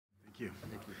you.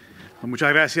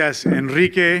 Muchas gracias,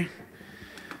 Enrique.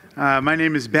 My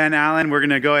name is Ben Allen. We're going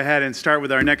to go ahead and start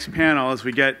with our next panel as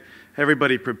we get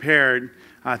everybody prepared.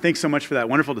 Thanks so much for that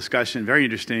wonderful discussion. Very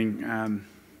interesting.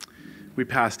 We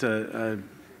passed a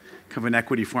kind of an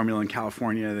equity formula in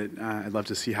California that I'd love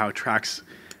to see how it tracks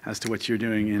as to what you're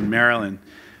doing in Maryland.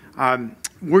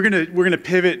 We're gonna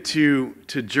pivot to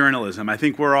journalism. I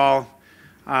think we're all,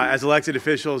 as elected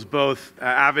officials, both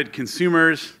avid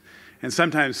consumers and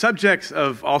sometimes subjects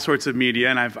of all sorts of media,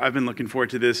 and I've been looking forward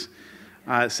to this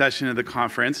session of the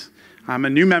conference. I'm a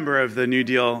new member of the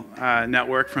NewDEAL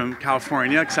network from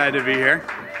California, excited to be here.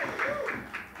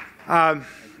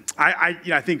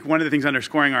 I think one of the things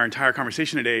underscoring our entire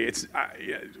conversation today, it's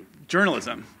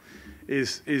journalism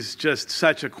is just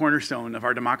such a cornerstone of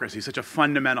our democracy, such a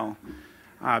fundamental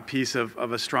piece of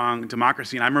a strong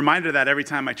democracy. And I'm reminded of that every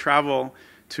time I travel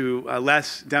to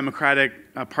less democratic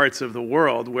parts of the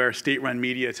world where state-run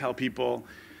media tell people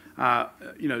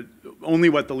only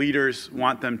what the leaders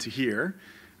want them to hear,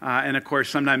 and of course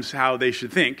sometimes how they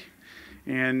should think.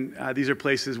 And these are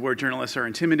places where journalists are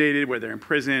intimidated, where they're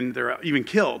imprisoned, they're even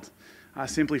killed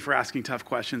simply for asking tough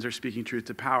questions or speaking truth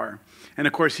to power. And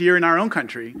of course here in our own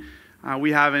country,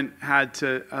 we haven't had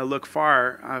to look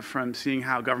far from seeing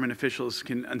how government officials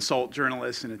can insult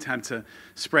journalists and attempt to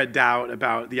spread doubt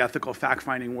about the ethical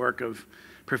fact-finding work of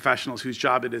professionals whose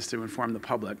job it is to inform the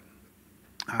public.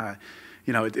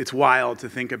 It's wild to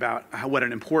think about what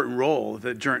an important role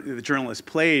the journalists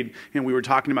played. And we were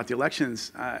talking about the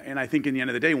elections, and I think in the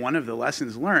end of the day, one of the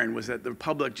lessons learned was that the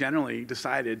public generally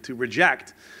decided to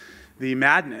reject the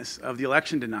madness of the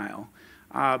election denial.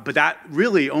 But that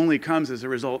really only comes as a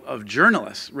result of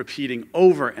journalists repeating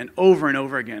over and over and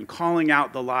over again, calling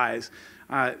out the lies,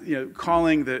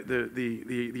 calling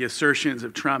the assertions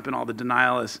of Trump and all the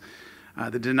denialists,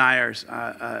 the deniers,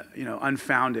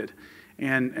 unfounded.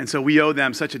 And so we owe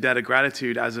them such a debt of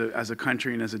gratitude as a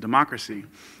country and as a democracy.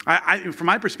 From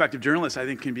my perspective, journalists, I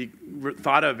think, can be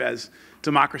thought of as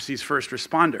democracy's first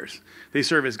responders. They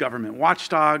serve as government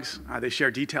watchdogs. They share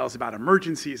details about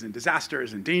emergencies and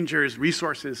disasters and dangers,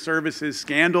 resources, services,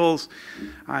 scandals,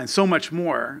 and so much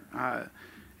more.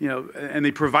 And they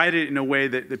provide it in a way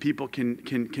that people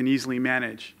can easily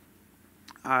manage.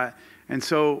 And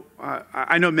so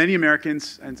I know many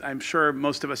Americans, and I'm sure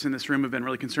most of us in this room have been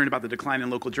really concerned about the decline in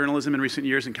local journalism in recent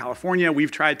years in California. We've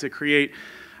tried to create,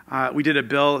 we did a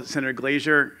bill, Senator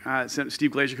Glazer,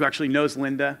 Steve Glazer, who actually knows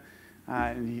Linda,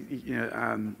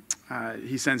 and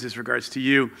he sends his regards to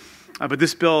you. But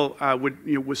this bill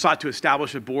was sought to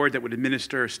establish a board that would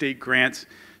administer state grants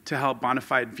to help bona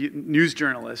fide news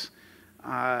journalists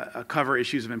cover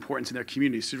issues of importance in their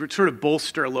communities, to sort of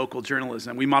bolster local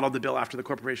journalism. We modeled the bill after the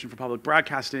Corporation for Public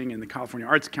Broadcasting and the California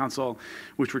Arts Council,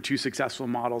 which were two successful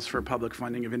models for public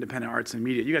funding of independent arts and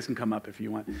media. You guys can come up if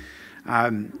you want.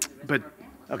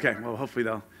 Okay, well, hopefully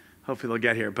they'll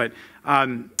get here. But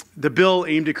the bill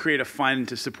aimed to create a fund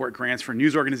to support grants for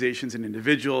news organizations and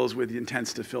individuals with the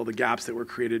intents to fill the gaps that were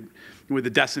created with the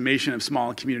decimation of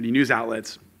small community news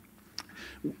outlets.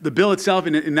 The bill itself,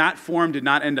 in that form, did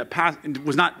not end up passing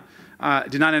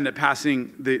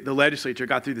the legislature. It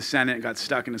got through the Senate, got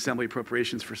stuck in Assembly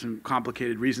appropriations for some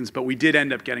complicated reasons. But we did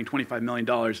end up getting $25 million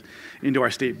into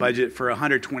our state budget for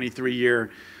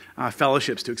 123-year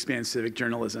fellowships to expand civic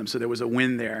journalism. So there was a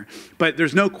win there. But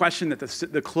there's no question that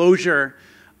the closure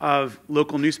of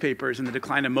local newspapers and the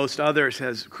decline of most others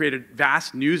has created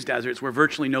vast news deserts where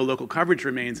virtually no local coverage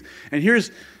remains. And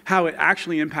here's how it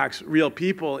actually impacts real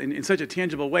people in such a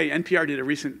tangible way. NPR did a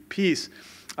recent piece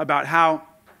about how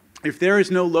if there is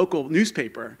no local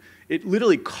newspaper, it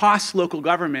literally costs local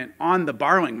government on the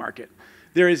borrowing market.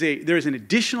 There is an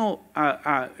additional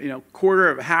quarter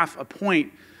of half a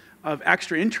point of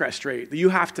extra interest rate that you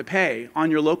have to pay on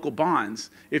your local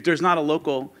bonds if there's not a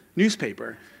local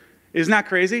newspaper. Isn't that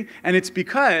crazy? And it's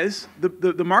because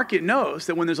the market knows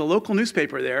that when there's a local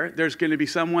newspaper there's going to be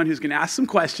someone who's going to ask some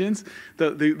questions.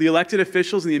 The elected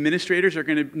officials and the administrators are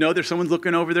going to know there's someone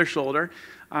looking over their shoulder.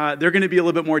 They're going to be a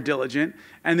little bit more diligent.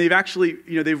 And they've actually,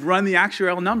 they've run the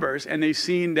actuarial numbers, and they've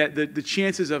seen that the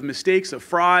chances of mistakes, of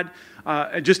fraud,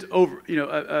 just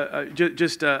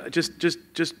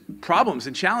problems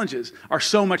and challenges are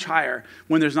so much higher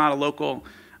when there's not a local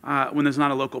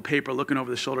paper looking over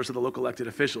the shoulders of the local elected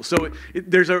officials. So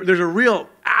there's a real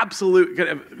absolute kind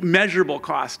of measurable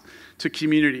cost to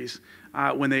communities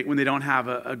when they don't have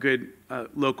a good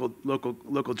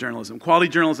local journalism. Quality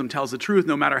journalism tells the truth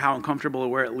no matter how uncomfortable or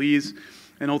where it leads.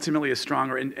 and ultimately a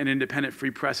stronger and independent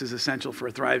free press is essential for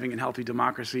a thriving and healthy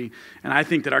democracy. And I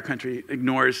think that our country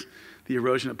ignores the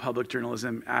erosion of public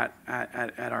journalism at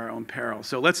our own peril.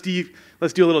 So let's do a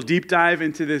little deep dive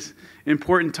into this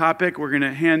important topic. We're going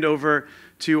to hand over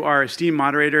to our esteemed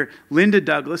moderator, Linda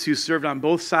Douglas, who served on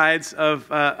both sides of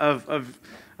the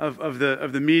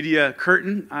media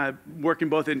curtain, working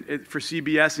both for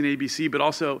CBS and ABC, but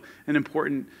also an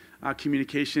important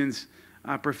communications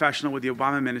professional with the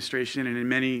Obama administration and in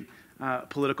many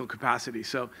political capacities.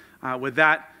 So with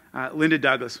that, Linda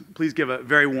Douglas, please give a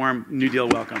very warm New Deal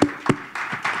welcome.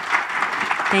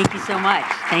 Thank you so much.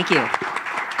 Thank you.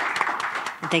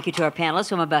 And thank you to our panelists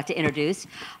who I'm about to introduce.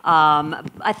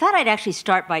 I thought I'd actually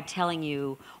start by telling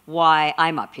you why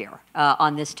I'm up here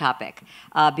on this topic,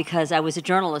 because I was a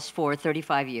journalist for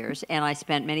 35 years, and I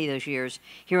spent many of those years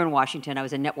here in Washington. I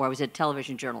was a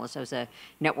television journalist. I was a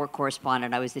network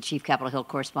correspondent. I was the chief Capitol Hill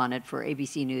correspondent for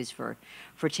ABC News for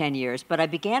 10 years. But I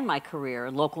began my career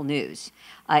in local news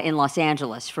in Los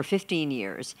Angeles for 15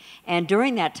 years. And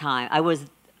during that time, I was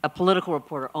a political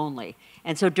reporter only.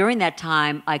 And so during that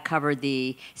time, I covered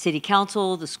the city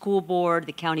council, the school board,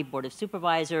 the county board of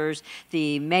supervisors,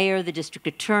 the mayor, the district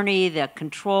attorney, the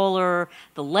controller,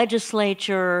 the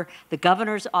legislature, the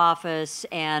governor's office,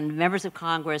 and members of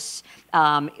Congress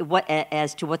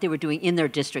as to what they were doing in their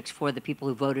districts for the people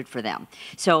who voted for them.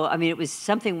 So, I mean, it was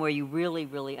something where you really,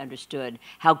 really understood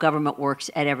how government works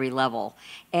at every level.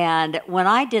 And when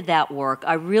I did that work,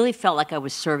 I really felt like I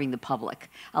was serving the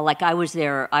public, like I was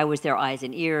their eyes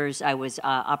and ears. I was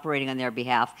operating on their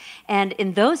behalf. And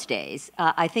in those days,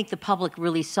 I think the public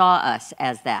really saw us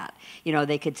as that. You know,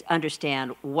 they could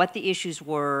understand what the issues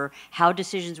were, how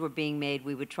decisions were being made.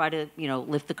 We would try to,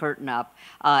 lift the curtain up.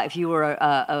 If you were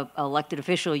an elected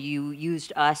official, you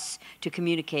used us to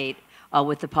communicate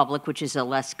with the public, which is a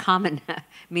less common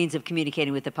means of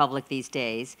communicating with the public these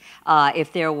days.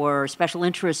 If there were special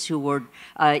interests who were,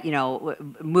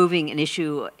 moving an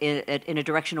issue in a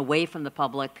direction away from the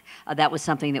public, that was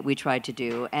something that we tried to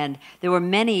do. And there were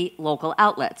many local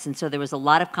outlets, and so there was a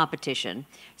lot of competition.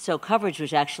 So coverage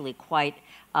was actually quite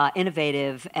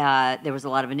innovative. There was a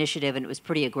lot of initiative, and it was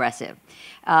pretty aggressive.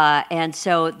 And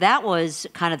so that was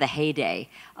kind of the heyday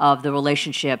of the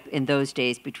relationship in those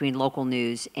days between local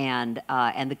news and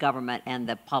the government and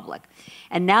the public.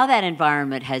 And now that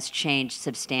environment has changed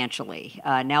substantially.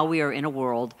 Now we are in a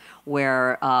world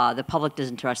where the public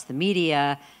doesn't trust the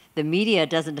media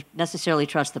doesn't necessarily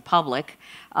trust the public.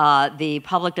 The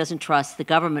public doesn't trust the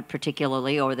government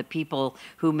particularly, or the people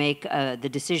who make the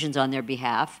decisions on their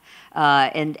behalf.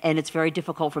 And it's very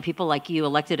difficult for people like you,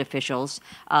 elected officials,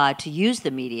 to use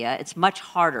the media. It's much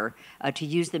harder to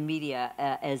use the media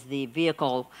as the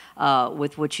vehicle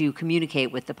with which you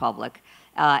communicate with the public.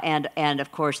 And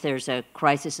of course, there's a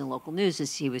crisis in local news,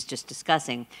 as he was just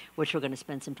discussing, which we're going to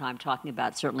spend some time talking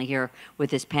about, certainly here with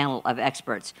this panel of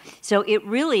experts. So it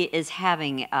really is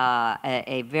having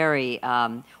a very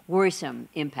worrisome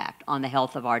impact on the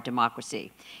health of our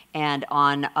democracy, and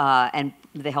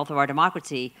the health of our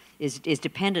democracy is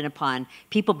dependent upon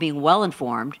people being well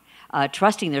informed,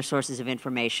 trusting their sources of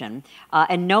information,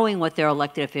 and knowing what their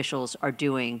elected officials are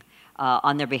doing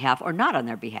on their behalf or not on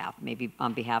their behalf, maybe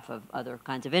on behalf of other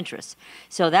kinds of interests.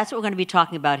 So that's what we're going to be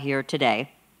talking about here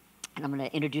today. And I'm going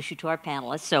to introduce you to our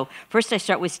panelists. So first I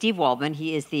start with Steve Waldman.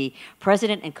 He is the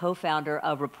president and co-founder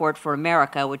of Report for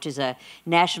America, which is a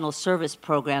national service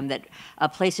program that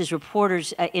places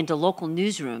reporters into local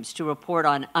newsrooms to report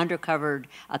on undercovered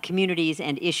communities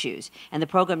and issues. And the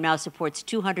program now supports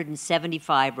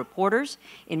 275 reporters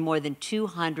in more than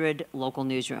 200 local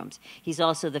newsrooms. He's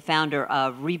also the founder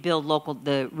of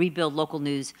the Rebuild Local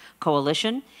News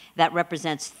Coalition. That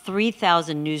represents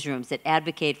 3,000 newsrooms that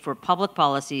advocate for public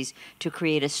policies to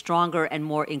create a stronger and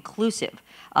more inclusive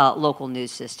local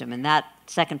news system. And that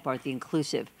second part, the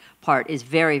inclusive part, is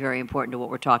very, very important to what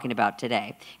we're talking about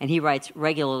today. And he writes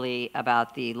regularly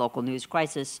about the local news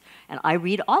crisis, and I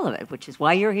read all of it, which is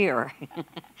why you're here.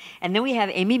 And then we have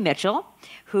Amy Mitchell,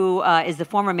 who is the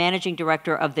former managing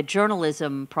director of the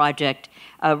Journalism Project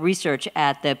research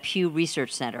at the Pew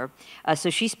Research Center. So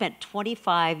she spent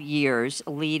 25 years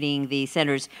leading the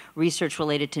center's research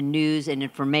related to news and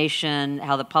information,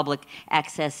 how the public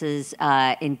accesses,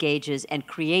 engages, and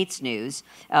creates news,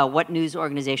 what news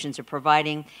organizations are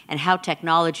providing, and how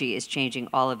technology is changing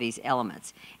all of these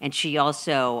elements. And she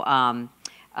also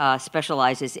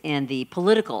specializes in the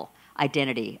political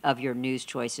identity of your news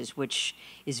choices, which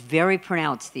is very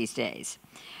pronounced these days.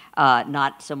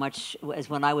 Not so much as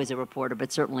when I was a reporter,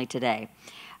 but certainly today.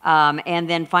 And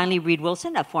then finally, Reid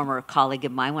Wilson, a former colleague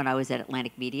of mine when I was at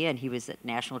Atlantic Media, and he was at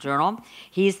National Journal.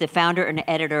 He's the founder and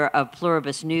editor of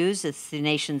Pluribus News. It's the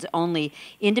nation's only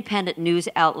independent news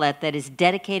outlet that is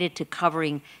dedicated to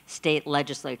covering state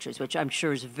legislatures, which I'm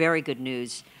sure is very good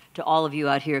news to all of you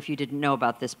out here if you didn't know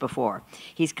about this before.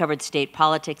 He's covered state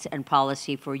politics and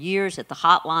policy for years at the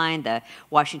Hotline, the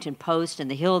Washington Post,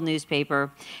 and the Hill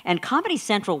newspaper. And Comedy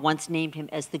Central once named him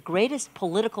as the greatest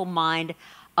political mind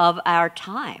of our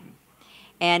time.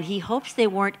 And he hopes they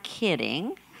weren't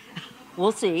kidding.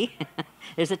 We'll see.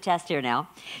 There's a test here now.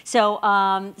 So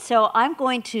I'm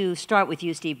going to start with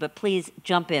you, Steve, but please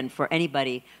jump in for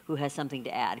anybody who has something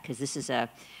to add, because this is a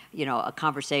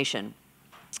conversation,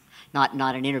 not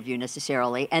an interview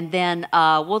necessarily. And then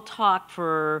we'll talk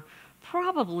for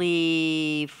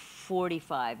probably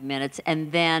 45 minutes,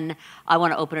 and then I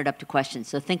want to open it up to questions.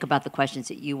 So think about the questions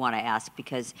that you want to ask,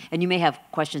 and you may have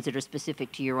questions that are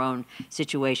specific to your own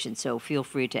situation, so feel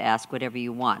free to ask whatever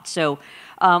you want. So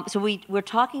we're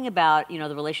talking about,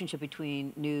 the relationship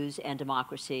between news and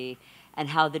democracy, and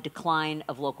how the decline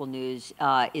of local news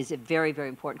is a very, very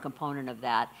important component of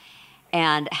that,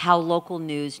 and how local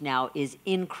news now is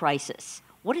in crisis.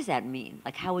 What does that mean?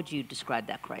 Like, how would you describe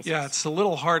that crisis? Yeah, it's a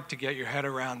little hard to get your head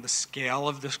around the scale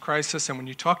of this crisis. And when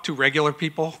you talk to regular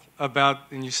people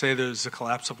and you say there's a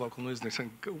collapse of local news, they say,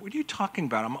 what are you talking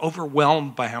about? I'm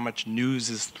overwhelmed by how much news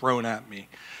is thrown at me.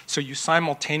 So you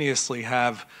simultaneously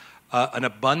have an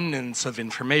abundance of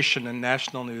information in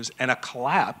national news and a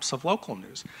collapse of local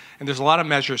news. And there's a lot of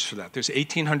measures for that. There's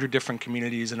 1,800 different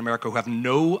communities in America who have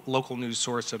no local news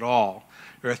source at all.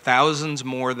 There are thousands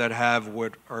more that have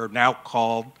what are now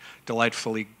called,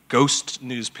 delightfully, ghost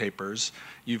newspapers.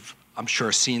 You've, I'm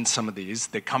sure, seen some of these.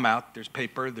 They come out, there's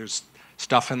paper, there's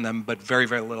stuff in them, but very,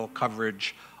 very little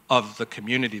coverage of the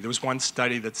community. There was one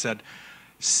study that said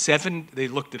they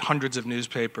looked at hundreds of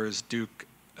newspapers, Duke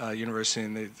University,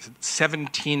 and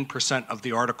 17% of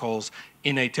the articles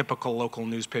in a typical local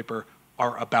newspaper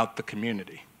are about the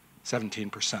community,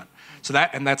 17%. So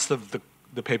that's the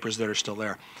papers that are still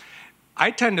there. I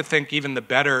tend to think even the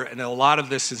better, and a lot of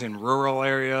this is in rural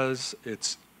areas.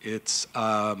 It's this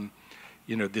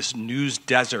news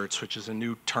deserts, which is a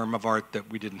new term of art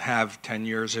that we didn't have 10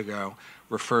 years ago,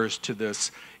 refers to this.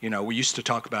 We used to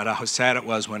talk about how sad it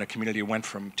was when a community went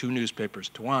from 2 newspapers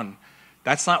to 1.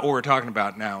 That's not what we're talking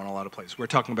about now in a lot of places. We're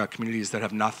talking about communities that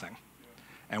have nothing.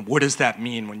 And what does that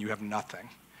mean when you have nothing?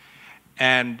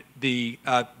 And the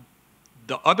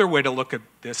other way to look at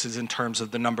this is in terms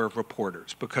of the number of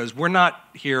reporters, because we're not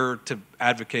here to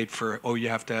advocate for, you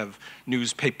have to have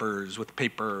newspapers with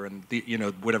paper and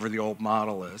whatever the old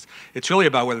model is. It's really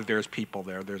about whether there's people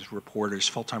there. There's reporters,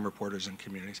 full-time reporters in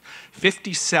communities.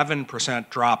 57%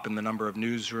 drop in the number of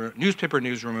newspaper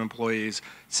newsroom employees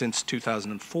since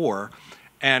 2004.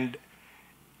 And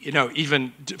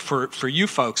even for you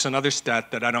folks, another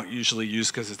stat that I don't usually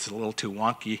use because it's a little too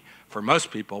wonky for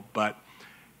most people, but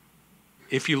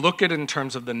if you look at it in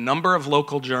terms of the number of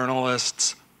local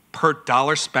journalists per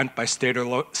dollar spent by state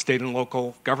and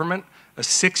local government, a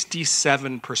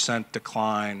 67%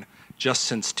 decline just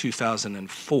since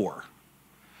 2004.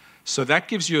 So that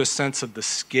gives you a sense of the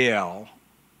scale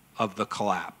of the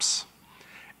collapse.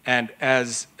 And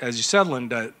as you said,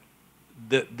 Linda,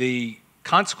 the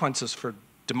consequences for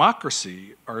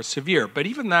democracy are severe, but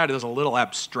even that is a little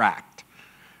abstract.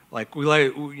 I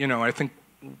think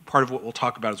part of what we'll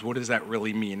talk about is what does that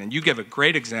really mean? And you give a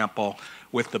great example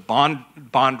with the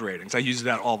bond ratings. I use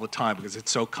that all the time because it's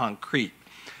so concrete.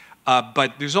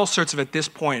 But there's all sorts of, at this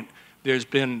point, there's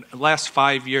been, the last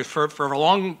 5 years, for a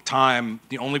long time,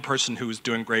 the only person who was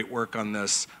doing great work on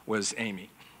this was Amy.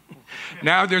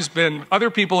 Now there's been, other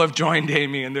people have joined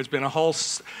Amy, and there's been a whole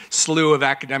slew of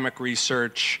academic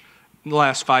research in the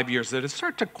last 5 years that has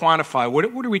started to quantify what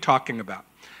are we talking about.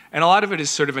 And a lot of it is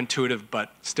sort of intuitive,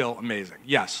 but still amazing.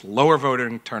 Yes, lower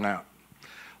voting turnout,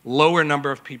 lower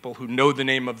number of people who know the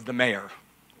name of the mayor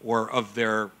or of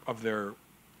their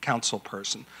council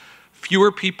person,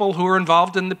 fewer people who are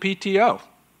involved in the PTO.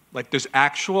 There's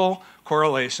actual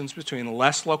correlations between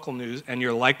less local news and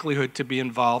your likelihood to be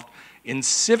involved in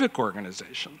civic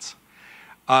organizations,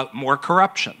 more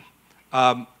corruption,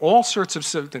 all sorts of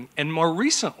civic, and more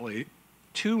recently,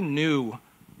 2 new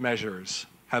measures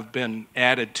have been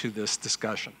added to this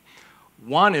discussion.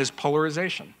 One is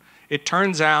polarization. It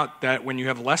turns out that when you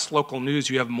have less local news,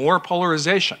 you have more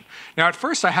polarization. Now, at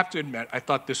first, I have to admit, I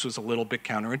thought this was a little bit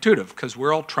counterintuitive, because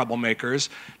we're all troublemakers,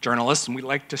 journalists, and we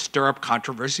like to stir up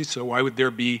controversy, so why would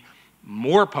there be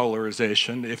more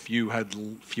polarization if you had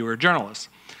fewer journalists?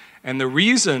 And the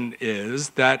reason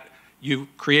is that you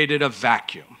created a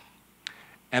vacuum.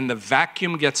 and the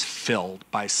vacuum gets filled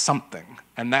by something.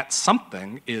 And that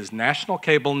something is national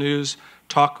cable news,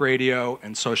 talk radio,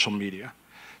 and social media.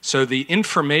 So the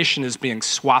information is being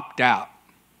swapped out.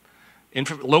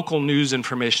 Local news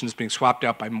information is being swapped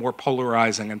out by more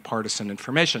polarizing and partisan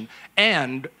information,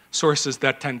 and sources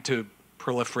that tend to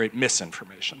proliferate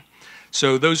misinformation.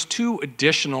 So those two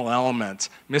additional elements,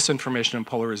 misinformation and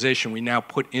polarization, we now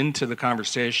put into the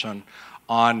conversation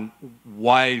on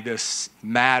why this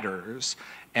matters.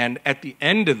 And at the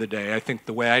end of the day, I think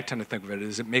the way I tend to think of it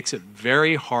is it makes it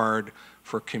very hard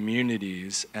for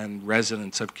communities and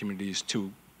residents of communities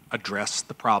to address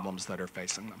the problems that are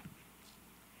facing them.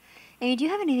 Amy, do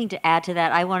you have anything to add to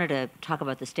that? I wanted to talk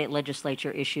about the state legislature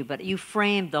issue, but you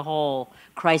framed the whole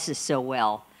crisis so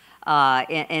well,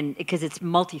 and because it's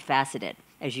multifaceted,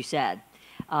 as you said,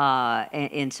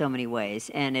 in so many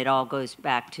ways, and it all goes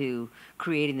back to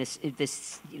creating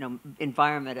this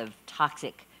environment of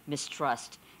toxic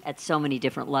mistrust at so many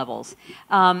different levels.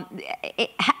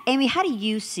 Amy, how do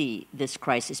you see this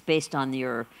crisis based on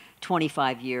your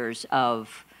 25 years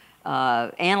of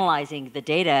analyzing the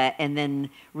data and then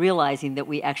realizing that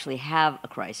we actually have a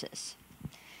crisis?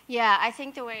 Yeah, I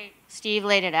think the way Steve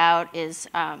laid it out is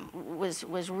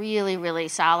was really, really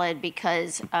solid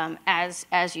because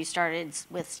as you started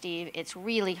with Steve, it's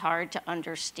really hard to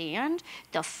understand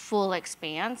the full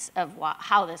expanse of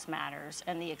how this matters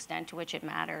and the extent to which it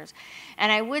matters.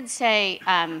 And I would say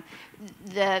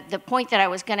the point that I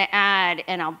was going to add,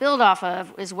 and I'll build off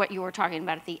of, is what you were talking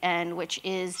about at the end, which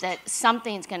is that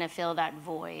something's going to fill that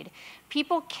void.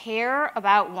 People care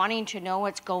about wanting to know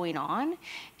what's going on,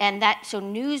 and so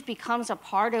news becomes a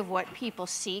part of what people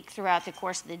seek throughout the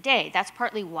course of the day. That's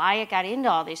partly why it got into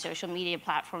all these social media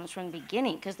platforms from the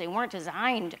beginning, because they weren't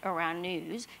designed around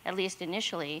news, at least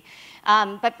initially.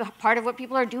 But part of what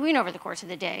people are doing over the course of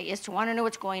the day is to want to know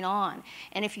what's going on.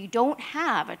 And if you don't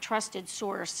have a trusted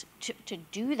source to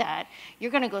do that,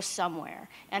 you're going to go somewhere,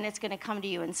 and it's going to come to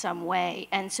you in some way.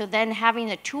 And so then having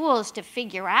the tools to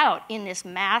figure out in this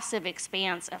massive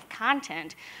expanse of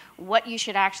content what you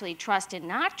should actually trust and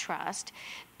not trust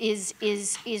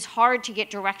is hard to get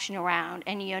direction around,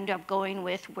 and you end up going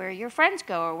with where your friends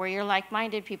go or where your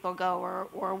like-minded people go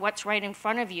or what's right in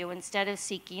front of you instead of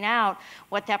seeking out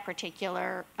what that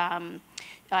particular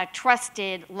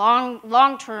trusted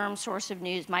long-term source of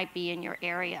news might be in your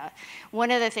area.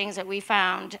 One of the things that we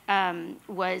found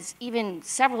was even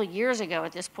several years ago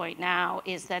at this point now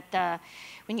is that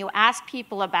when you ask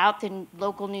people about the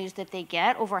local news that they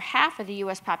get, over half of the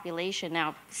U.S. population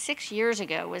now 6 years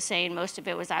ago was saying most of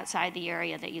it was outside the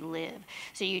area that you live.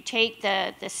 So you take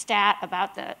the stat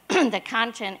about the, the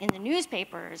content in the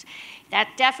newspapers, that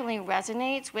definitely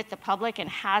resonates with the public and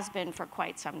has been for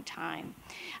quite some time.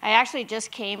 I actually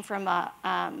just came from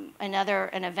an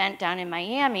event down in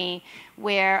Miami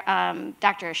where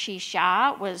Dr. Ashish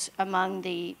Shah was among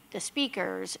the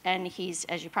speakers, and he's,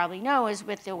 as you probably know, is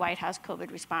with the White House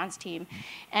COVID response team.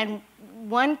 And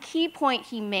one key point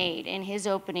he made in his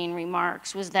opening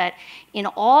remarks was that in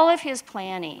all of his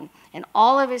planning and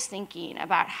all of his thinking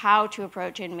about how to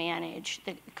approach and manage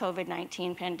the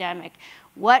COVID-19 pandemic,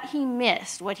 what he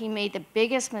missed, what he made the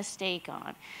biggest mistake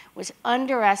on, was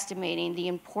underestimating the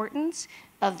importance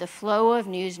of the flow of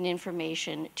news and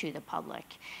information to the public,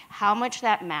 how much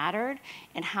that mattered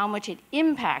and how much it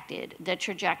impacted the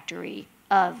trajectory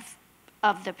of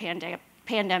the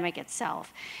pandemic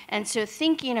itself. And so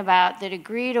thinking about the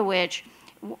degree to which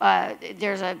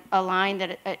there's a line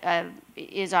that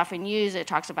is often used that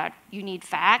talks about you need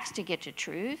facts to get to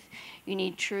truth, you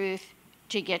need truth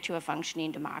to get to a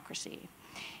functioning democracy.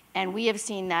 And we have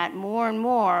seen that more and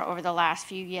more over the last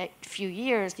few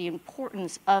years, the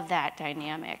importance of that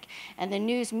dynamic. And the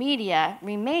news media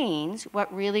remains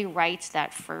what really writes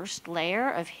that first layer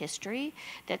of history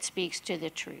that speaks to the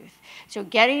truth. So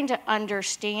getting to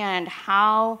understand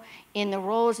how, in the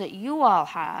roles that you all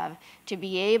have, to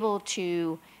be able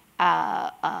to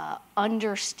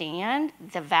understand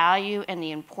the value and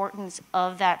the importance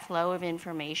of that flow of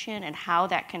information and how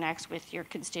that connects with your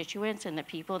constituents and the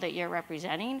people that you're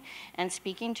representing and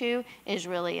speaking to is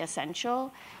really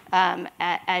essential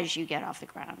as you get off the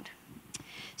ground.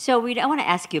 So I want to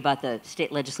ask you about the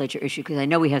state legislature issue, because I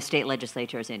know we have state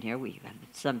legislators in here. We have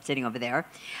some sitting over there.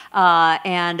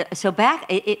 And so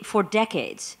for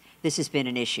decades, this has been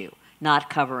an issue,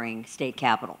 not covering state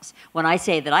capitals. When I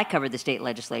say that I covered the state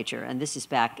legislature, and this is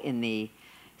back in the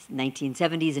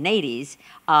 1970s and 80s,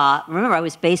 remember I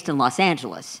was based in Los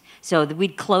Angeles. So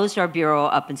we'd closed our bureau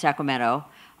up in Sacramento,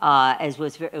 as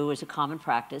it was a common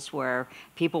practice where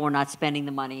people were not spending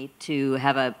the money to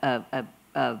have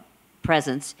a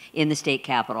presence in the state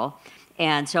capitol.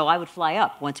 And so I would fly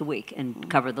up once a week and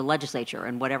cover the legislature,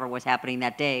 and whatever was happening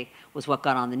that day was what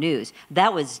got on the news.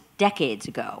 That was decades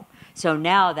ago. So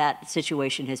now that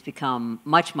situation has become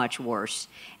much, much worse.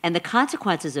 And the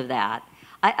consequences of that,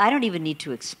 I don't even need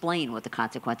to explain what the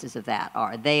consequences of that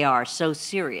are. They are so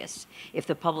serious if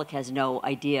the public has no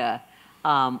idea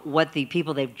what the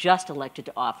people they've just elected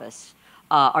to office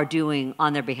are doing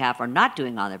on their behalf, or not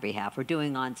doing on their behalf, or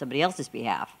doing on somebody else's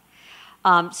behalf.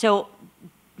 So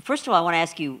first of all, I want to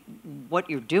ask you what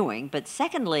you're doing, but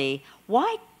secondly,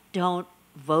 why don't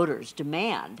voters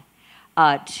demand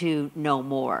to know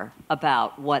more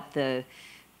about what the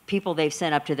people they've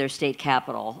sent up to their state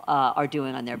capital are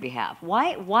doing on their behalf?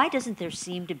 Why doesn't there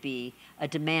seem to be a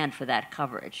demand for that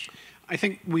coverage? I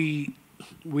think we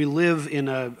live in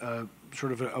a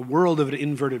sort of a world of an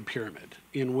inverted pyramid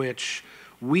in which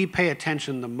we pay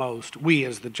attention the most, we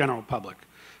as the general public,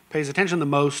 pays attention the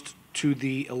most to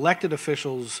the elected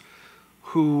officials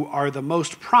who are the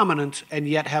most prominent and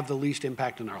yet have the least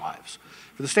impact in their lives.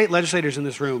 For the state legislators in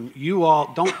this room, you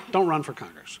all don't run for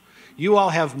Congress. You all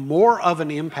have more of an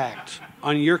impact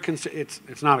on your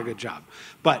it's not a good job,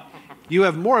 but you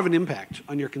have more of an impact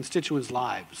on your constituents'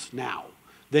 lives now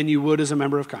than you would as a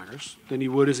member of Congress, than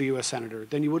you would as a U.S. Senator,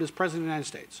 than you would as President of the United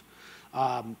States.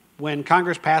 When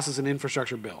Congress passes an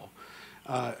infrastructure bill,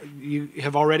 you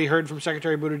have already heard from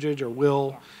Secretary Buttigieg or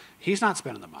will, he's not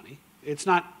spending the money. It's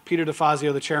not Peter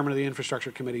DeFazio, the chairman of the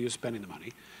Infrastructure Committee, who's spending the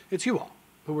money. It's you all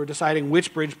who are deciding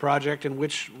which bridge project and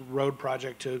which road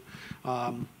project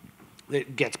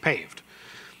that gets paved.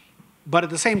 But at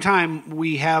the same time,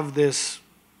 we have this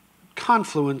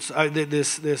confluence,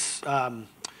 this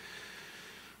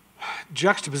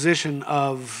juxtaposition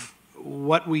of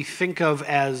what we think of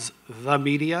as the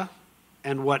media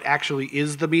and what actually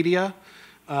is the media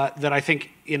that I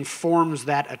think informs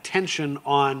that attention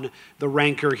on the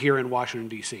rancor here in Washington,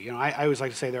 D.C. You know, I always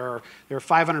like to say there are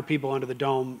 500 people under the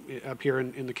dome up here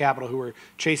in the Capitol who are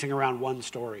chasing around one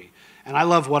story. And I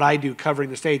love what I do covering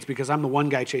the states because I'm the one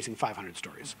guy chasing 500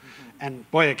 stories. And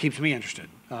boy, that keeps me interested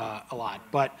a lot.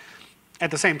 But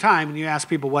at the same time, when you ask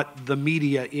people what the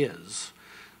media is,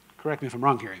 correct me if I'm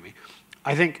wrong here, Amy,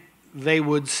 I think they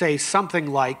would say something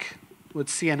like with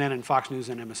CNN and Fox News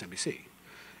and MSNBC.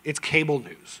 It's cable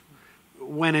news,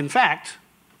 when in fact,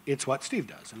 it's what Steve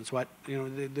does, and it's what, you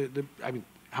know, I mean,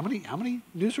 how many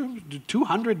newsrooms?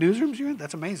 200 newsrooms you're in?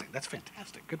 That's amazing. That's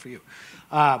fantastic. Good for you.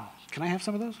 Can I have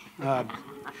some of those?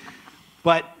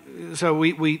 But so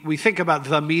we think about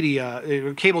the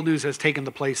media. Cable news has taken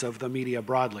the place of the media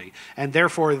broadly, and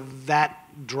therefore that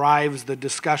drives the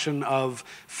discussion of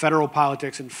federal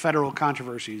politics and federal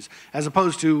controversies as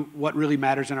opposed to what really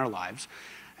matters in our lives.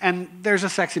 And there's a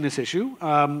sexiness issue.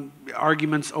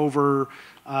 Arguments over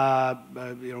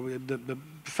the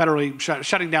federally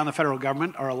shutting down the federal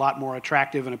government are a lot more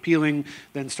attractive and appealing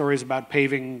than stories about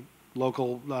paving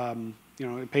local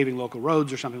paving local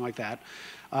roads or something like that.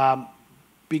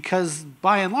 Because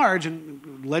by and large,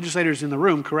 and legislators in the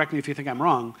room, correct me if you think I'm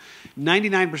wrong,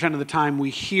 99% of the time we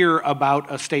hear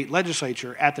about a state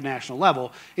legislature at the national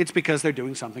level, it's because they're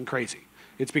doing something crazy.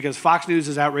 It's because Fox News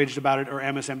is outraged about it or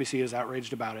MSNBC is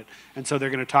outraged about it, and so they're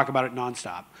going to talk about it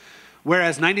nonstop.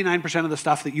 Whereas 99% of the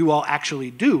stuff that you all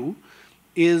actually do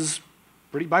is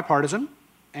pretty bipartisan,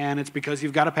 and it's because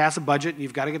you've got to pass a budget and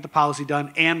you've got to get the policy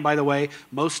done. And by the way,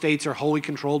 most states are wholly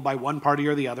controlled by one party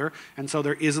or the other, and so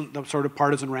there isn't the sort of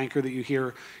partisan rancor that you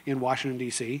hear in Washington,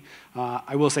 D.C.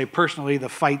 I will say personally, the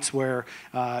fights where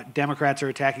Democrats are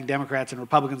attacking Democrats and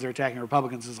Republicans are attacking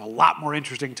Republicans is a lot more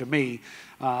interesting to me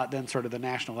than sort of the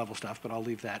national level stuff, but I'll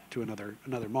leave that to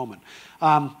another moment.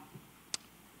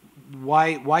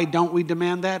 Why don't we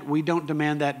demand that? We don't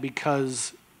demand that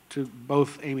because, to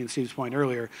both Amy and Steve's point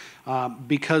earlier,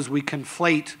 because we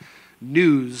conflate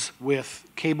news with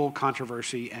cable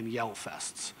controversy and yell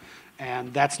fests.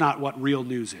 And that's not what real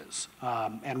news is.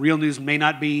 And real news may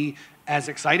not be as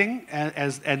exciting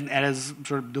as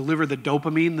sort of deliver the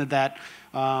dopamine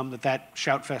that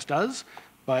shout fest does,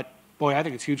 but boy, I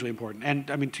think it's hugely important. And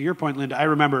I mean, to your point, Linda, I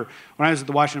remember when I was at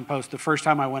the Washington Post, the first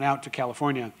time I went out to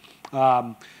California,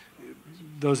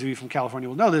 those of you from California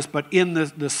will know this, but in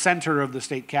the center of the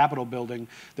state capitol building,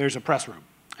 there's a press room.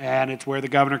 And it's where the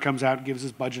governor comes out and gives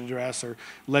his budget address, or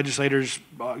legislators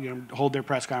hold their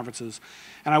press conferences.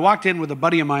 And I walked in with a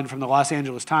buddy of mine from the Los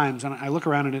Angeles Times, and I look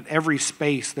around, and at every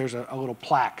space there's a little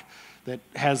plaque that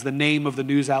has the name of the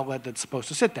news outlet that's supposed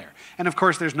to sit there. And of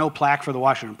course, there's no plaque for the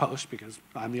Washington Post because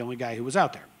I'm the only guy who was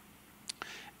out there.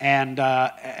 And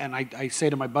I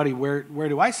say to my buddy, where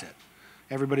do I sit?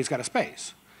 Everybody's got a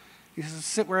space. He says,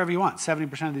 sit wherever you want.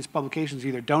 70% of these publications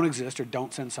either don't exist or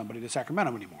don't send somebody to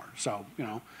Sacramento anymore. So,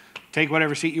 take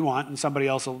whatever seat you want, and somebody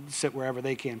else will sit wherever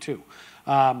they can too.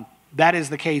 That is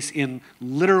the case in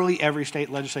literally every state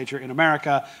legislature in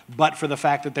America, but for the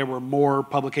fact that there were more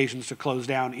publications to close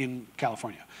down in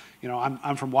California.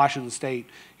 I'm from Washington State.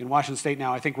 In Washington State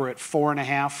now, I think we're at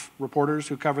 4.5 reporters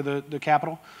who cover the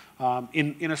Capitol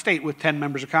in a state with 10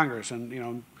 members of Congress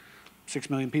and 6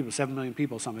 million people, 7 million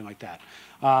people, something like that.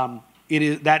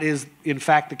 That is in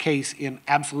fact the case in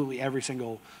absolutely every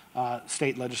single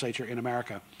state legislature in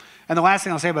America. And the last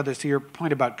thing I'll say about this, to your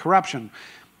point about corruption,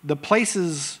 the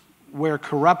places where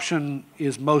corruption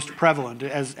is most prevalent,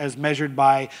 as measured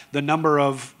by the number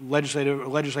of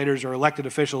legislators or elected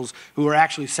officials who are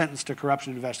actually sentenced to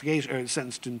corruption investigation or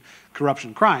sentenced to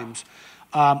corruption crimes,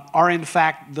 are in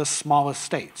fact the smallest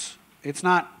states. It's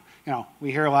not,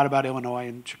 we hear a lot about Illinois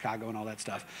and Chicago and all that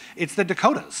stuff. It's the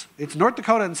Dakotas. It's North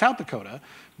Dakota and South Dakota,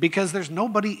 because there's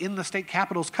nobody in the state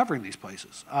capitals covering these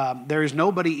places. There is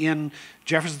nobody in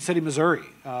Jefferson City, Missouri,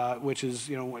 which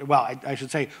is, I should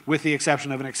say, with the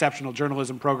exception of an exceptional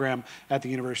journalism program at the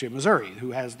University of Missouri,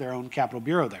 who has their own Capitol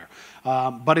Bureau there.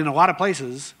 But in a lot of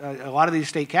places, a lot of these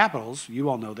state capitals, you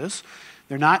all know this,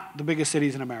 they're not the biggest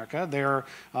cities in America. They're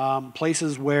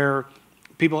places where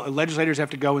legislators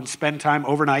have to go and spend time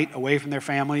overnight away from their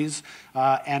families,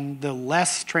 and the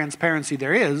less transparency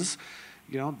there is,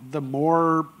 the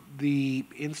more the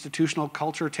institutional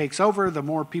culture takes over, the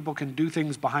more people can do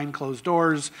things behind closed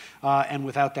doors and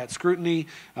without that scrutiny,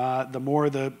 the more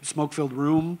the smoke-filled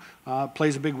room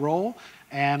plays a big role,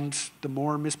 and the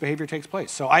more misbehavior takes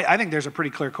place. So I think there's a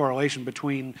pretty clear correlation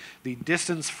between the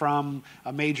distance from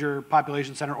a major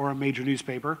population center or a major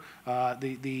newspaper,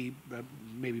 the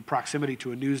maybe proximity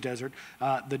to a news desert,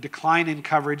 the decline in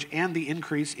coverage, and the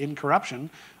increase in corruption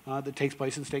that takes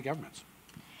place in state governments.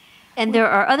 And there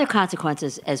are other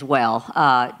consequences as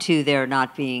well to there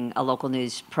not being a local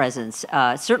news presence.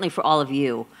 Certainly for all of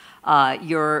you,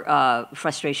 your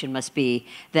frustration must be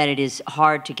that it is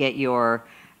hard to get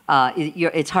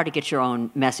it's hard to get your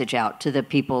own message out to the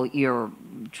people you're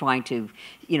trying to,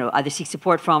 either seek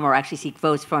support from or actually seek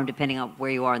votes from, depending on where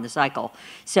you are in the cycle.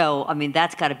 So,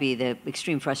 that's got to be the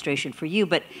extreme frustration for you.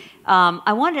 But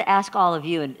I wanted to ask all of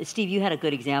you, and Steve, you had a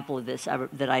good example of this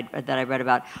that I read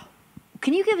about.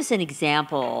 Can you give us an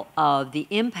example of the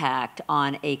impact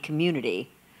on a community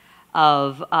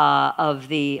of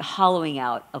the hollowing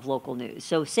out of local news?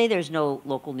 So say there's no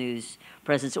local news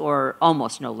presence or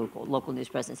almost no local news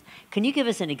presence. Can you give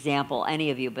us an example, any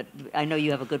of you, but I know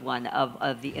you have a good one,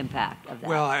 of the impact of that?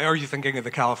 Well, are you thinking of the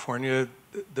California,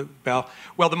 the Bell?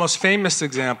 Well, the most famous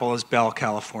example is Bell,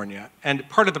 California. And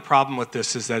part of the problem with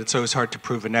this is that it's always hard to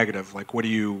prove a negative. Like,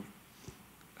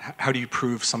 how do you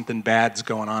prove something bad's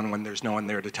going on when there's no one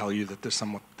there to tell you that there's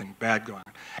something bad going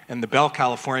on? And the Bell,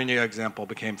 California example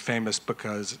became famous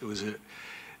because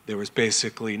there was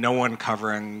basically no one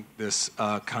covering this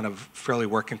kind of fairly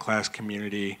working class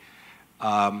community,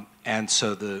 and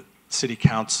so the city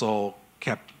council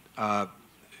kept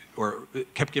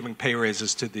giving pay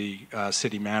raises to the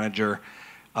city manager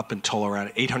up until around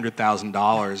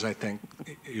 $800,000, I think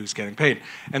he was getting paid.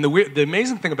 And the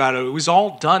amazing thing about it was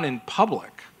all done in public.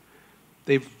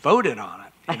 They voted on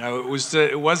it.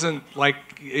 It wasn't like,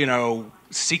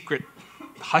 secret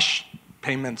hush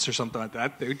payments or something like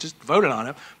that. They just voted on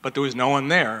it, but there was no one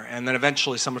there. And then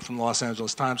eventually someone from the Los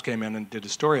Angeles Times came in and did a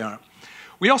story on it.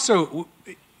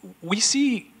 We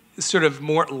see sort of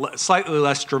slightly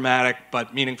less dramatic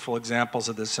but meaningful examples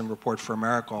of this in Report for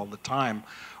America all the time,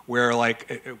 where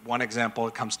one example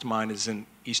that comes to mind is in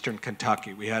eastern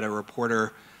Kentucky. We had a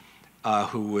reporter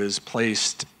who was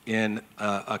placed in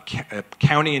a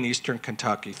county in eastern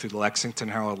Kentucky through the Lexington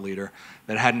Herald-Leader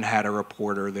that hadn't had a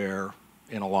reporter there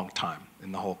in a long time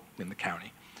in the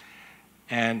county.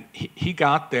 And he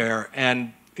got there,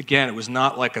 and again, it was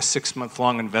not like a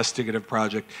 6-month-long investigative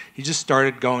project. He just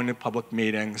started going to public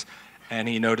meetings, and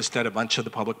he noticed at a bunch of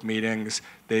the public meetings,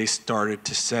 they started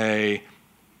to say,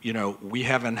 we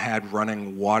haven't had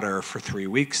running water for 3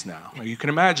 weeks now. You can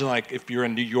imagine, if you're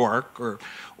in New York or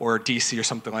DC or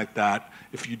something like that,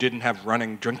 if you didn't have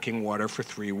running drinking water for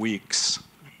 3 weeks,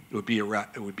 it would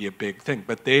be a big thing.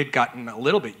 But they had gotten a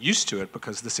little bit used to it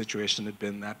because the situation had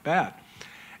been that bad.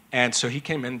 And so he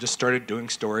came in and just started doing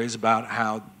stories about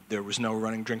how there was no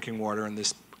running drinking water in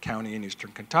this county in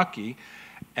eastern Kentucky,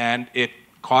 and it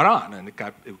caught on, and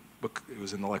it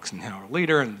was in the Lexington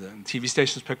Herald-Leader, and the TV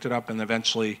stations picked it up, and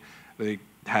eventually they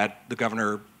had the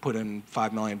governor put in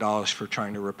 $5 million for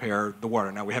trying to repair the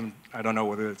water. Now I don't know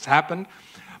whether it's happened,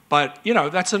 But, you know,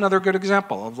 that's another good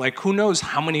example of, like, who knows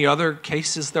how many other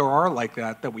cases there are like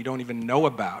that we don't even know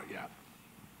about yet.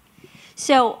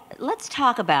 So let's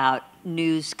talk about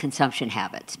news consumption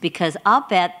habits, because I'll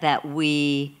bet that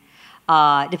we,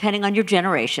 depending on your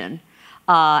generation,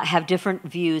 have different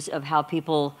views of how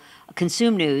people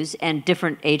consume news, and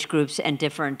different age groups and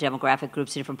different demographic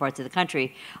groups in different parts of the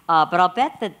country. But I'll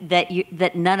bet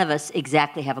that none of us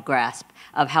exactly have a grasp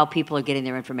of how people are getting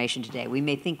their information today. We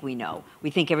may think we know. We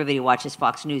think everybody watches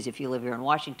Fox News if you live here in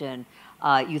Washington.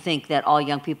 You think that all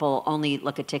young people only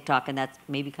look at TikTok, and that's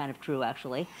maybe kind of true,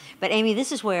 actually. But Amy,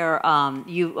 this is where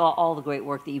all the great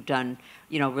work that you've done,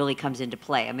 really comes into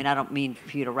play. I mean, I don't mean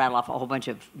for you to rattle off a whole bunch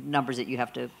of numbers that you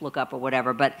have to look up or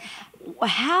whatever, but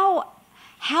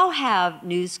how have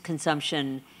news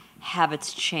consumption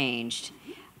habits changed?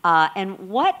 And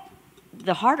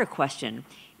the harder question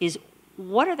is,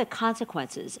 what are the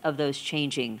consequences of those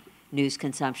changing news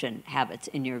consumption habits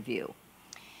in your view?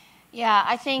 Yeah,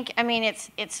 I mean,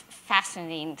 it's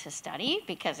fascinating to study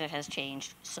because it has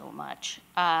changed so much.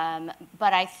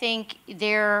 But I think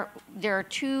there are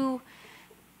two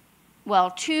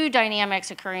dynamics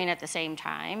occurring at the same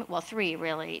time, well, three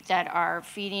really, that are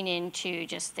feeding into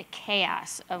just the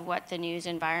chaos of what the news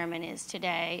environment is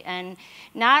today. And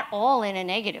not all in a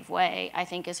negative way, I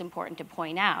think is important to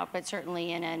point out, but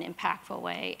certainly in an impactful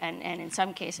way, and in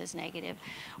some cases negative.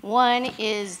 One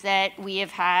is that we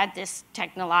have had this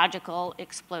technological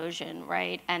explosion,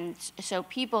 right? And so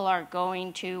people are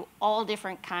going to all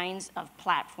different kinds of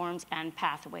platforms and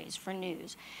pathways for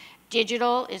news.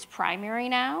 Digital is primary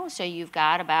now, so you've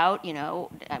got about,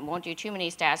 I won't do too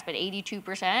many stats, but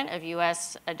 82% of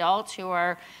US adults who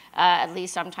are at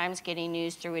least sometimes getting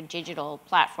news through a digital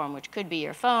platform, which could be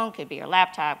your phone, could be your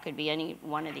laptop, could be any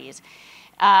one of these.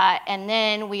 And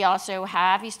then we also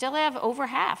you still have over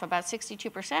half, about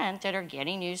 62%, that are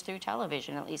getting news through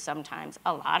television, at least sometimes.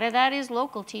 A lot of that is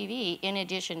local TV in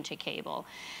addition to cable.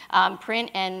 Print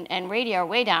and radio are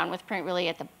way down, with print really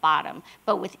at the bottom.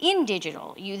 But within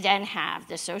digital, you then have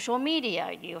the social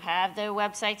media, you have the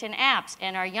websites and apps,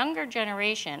 and our younger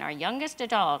generation, our youngest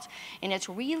adults, and it's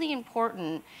really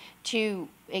important to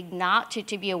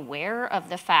be aware of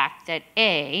the fact that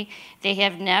they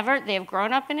have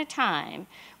grown up in a time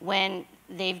when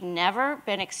they've never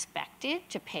been expected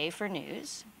to pay for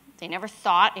news. They never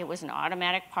thought it was an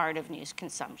automatic part of news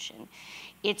consumption.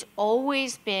 It's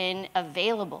always been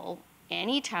available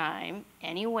anytime,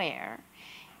 anywhere,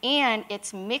 and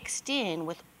it's mixed in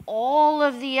with all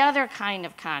of the other kind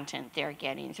of content they're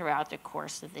getting throughout the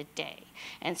course of the day.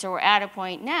 And so we're at a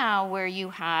point now where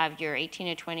you have your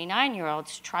 18 to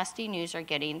 29-year-olds trusting news are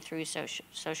getting through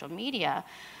social media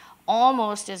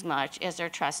almost as much as they're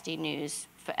trusting news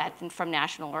from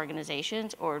national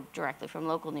organizations or directly from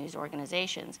local news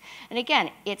organizations. And again,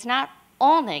 it's not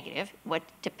all negative. What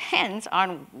depends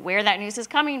on where that news is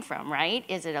coming from, right?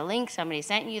 Is it a link somebody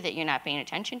sent you that you're not paying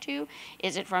attention to?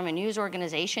 Is it from a news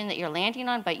organization that you're landing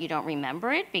on but you don't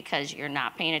remember it because you're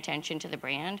not paying attention to the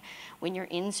brand when you're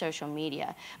in social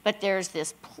media? But there's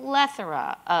this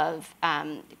plethora of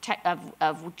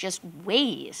just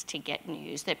ways to get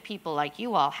news that people like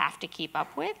you all have to keep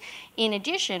up with. In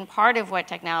addition, part of what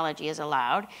technology has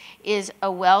allowed is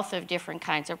a wealth of different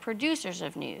kinds of producers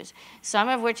of news, some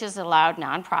of which has allowed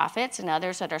nonprofits and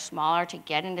others that are smaller to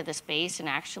get into the space and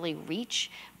actually reach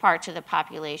parts of the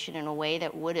population in a way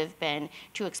that would have been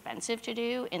too expensive to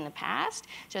do in the past.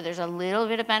 So there's a little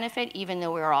bit of benefit, even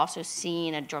though we're also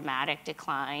seeing a dramatic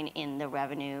decline in the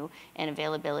revenue and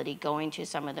availability going to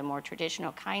some of the more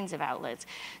traditional kinds of outlets.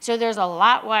 So there's a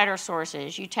lot wider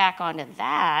sources. You tack onto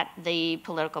that the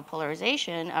political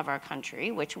polarization of our country,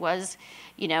 which was,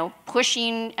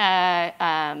 pushing,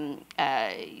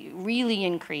 really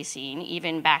increasing.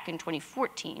 Even back in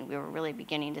 2014, we were really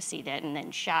beginning to see that, and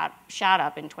then shot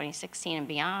up in 2016 and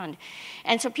beyond.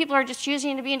 And so people are just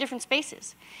choosing to be in different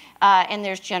spaces. And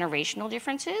there's generational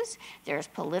differences, there's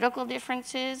political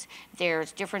differences,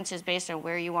 there's differences based on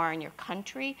where you are in your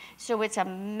country. So it's a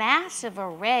massive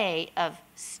array of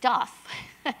stuff.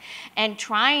 And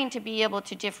trying to be able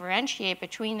to differentiate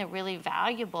between the really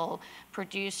valuable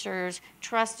producers,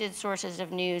 trusted sources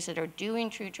of news that are doing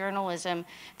true journalism,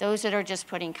 those that are just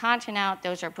putting content out,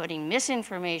 those are putting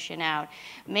misinformation out,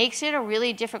 makes it a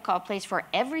really difficult place for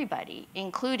everybody,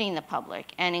 including the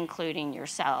public and including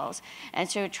yourselves. And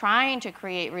so trying to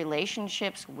create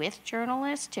relationships with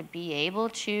journalists to be able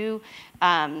to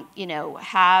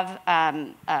have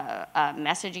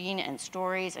messaging and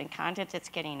stories and content that's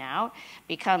getting out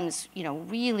becomes,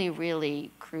 really,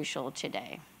 really crucial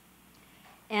today.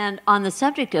 And on the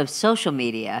subject of social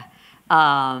media,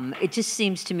 it just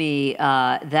seems to me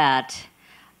that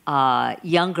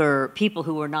younger people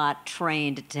who were not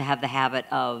trained to have the habit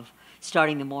of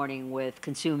starting the morning with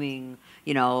consuming,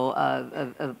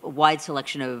 a wide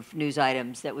selection of news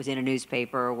items that was in a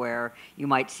newspaper, where you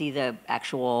might see the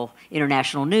actual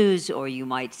international news, or you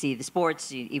might see the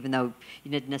sports, even though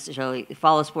you didn't necessarily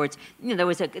follow sports. There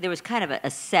was kind of a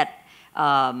set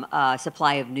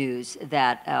supply of news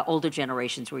that older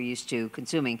generations were used to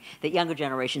consuming that younger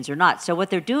generations are not. So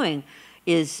what they're doing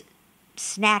is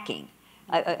snacking.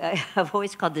 I've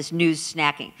always called this news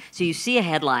snacking. So you see a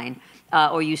headline,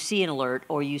 or you see an alert,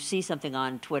 or you see something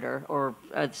on Twitter or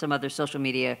some other social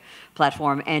media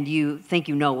platform, and you think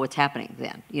you know what's happening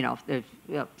then.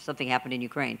 Something happened in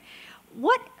Ukraine.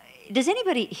 Does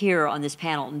anybody here on this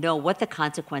panel know what the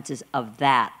consequences of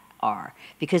that are?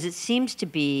 Because it seems to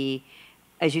be,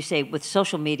 as you say, with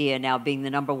social media now being the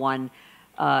number one,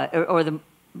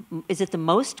 is it the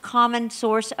most common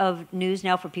source of news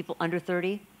now for people under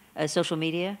 30? Social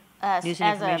media, news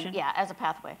and information? As a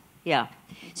pathway. Yeah.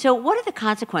 So what are the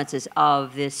consequences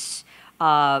of this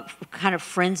kind of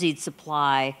frenzied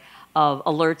supply of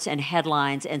alerts and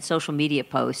headlines and social media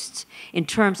posts in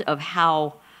terms of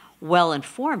how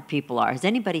well-informed people are? Has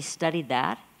anybody studied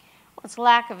that? Well, it's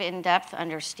lack of in-depth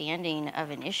understanding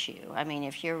of an issue. I mean,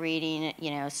 if you're reading,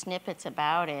 snippets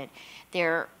about it,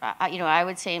 I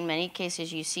would say in many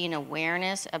cases you see an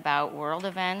awareness about world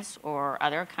events or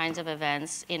other kinds of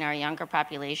events in our younger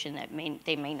population that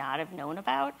they may not have known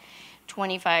about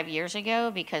 25 years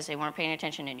ago because they weren't paying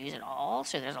attention to news at all.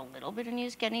 So there's a little bit of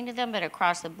news getting to them, but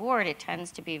across the board it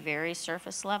tends to be very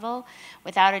surface level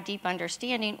without a deep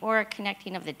understanding or a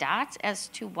connecting of the dots as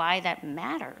to why that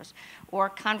matters or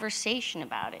conversation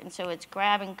about it. And so it's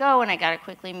grab and go, and I got to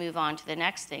quickly move on to the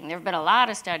next thing. There have been a lot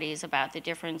of studies about the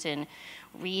difference in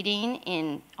reading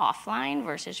in offline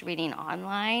versus reading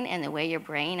online, and the way your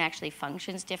brain actually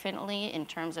functions differently in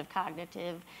terms of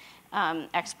cognitive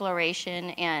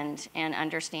exploration and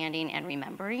understanding and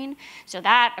remembering. So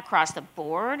that across the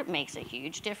board makes a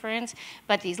huge difference.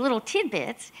 But these little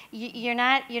tidbits, you're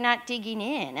not digging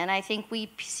in. And I think we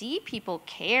see people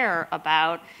care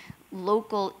about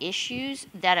local issues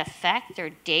that affect their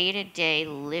day-to-day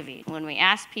living. When we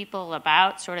ask people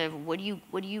about sort of what do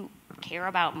you care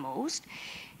about most,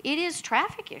 it is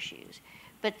traffic issues.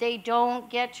 But they don't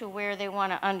get to where they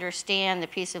want to understand the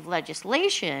piece of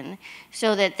legislation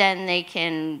so that then they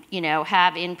can,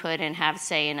 have input and have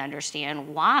say and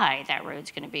understand why that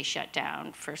road's going to be shut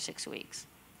down for 6 weeks.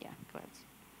 Yeah, go ahead.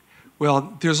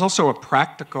 Well, there's also a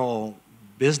practical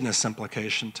business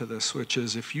implication to this, which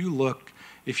is if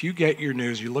you get your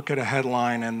news, you look at a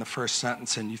headline and the first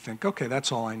sentence and you think, okay,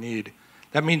 that's all I need.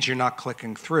 That means you're not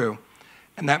clicking through.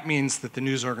 And that means that the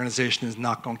news organization is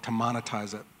not going to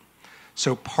monetize it.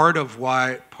 So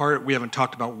we haven't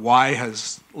talked about why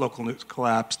has local news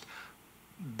collapsed.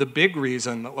 The big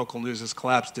reason that local news has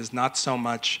collapsed is not so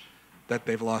much that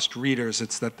they've lost readers,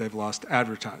 it's that they've lost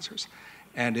advertisers.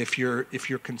 And if you're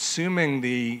consuming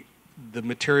the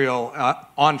material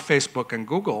on Facebook and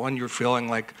Google and you're feeling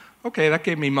like, okay, that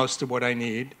gave me most of what I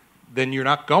need, then you're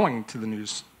not going to the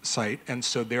news site, and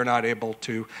so they're not able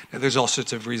to. Now, there's all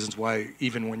sorts of reasons why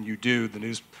even when you do, the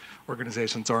news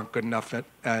organizations aren't good enough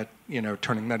at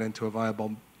turning that into a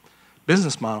viable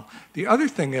business model. The other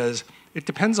thing is, it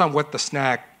depends on what the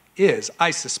snack is.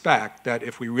 I suspect that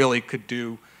if we really could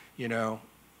do,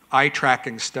 eye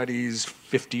tracking studies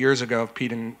 50 years ago of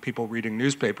people reading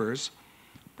newspapers,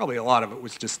 probably a lot of it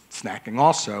was just snacking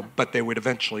also, but they would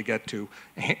eventually get to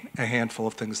a handful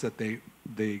of things that they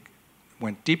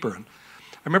went deeper in.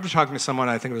 I remember talking to someone,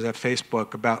 I think it was at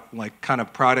Facebook, about kind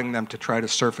of prodding them to try to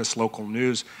surface local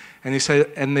news. And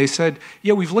they said,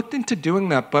 yeah, we've looked into doing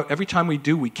that, but every time we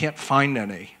do, we can't find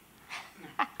any.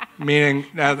 Meaning,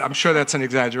 I'm sure that's an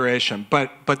exaggeration,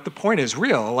 but the point is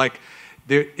real.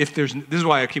 This is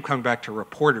why I keep coming back to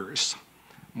reporters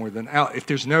more than out. If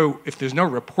there's no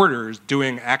reporters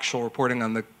doing actual reporting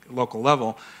on the local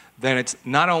level, then it's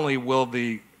not only will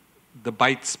the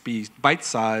bites be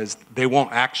bite-sized, they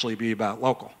won't actually be about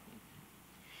local.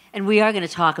 And we are going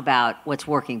to talk about what's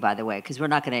working, by the way, because we're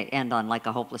not going to end on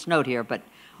a hopeless note here. But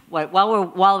while we're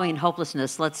wallowing in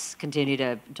hopelessness, let's continue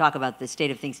to talk about the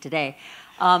state of things today.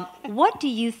 What do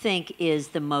you think is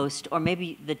the most, or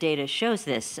maybe the data shows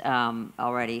this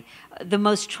already, the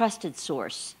most trusted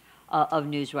source of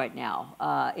news right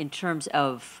now in terms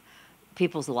of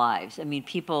people's lives? I mean,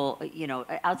 people,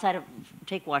 outside of,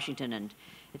 take Washington, and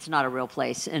it's not a real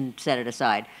place, and set it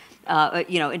aside.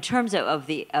 In terms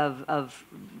of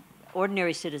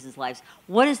ordinary citizens' lives,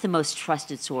 what is the most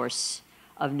trusted source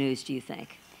of news, do you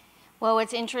think? Well,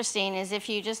 what's interesting is if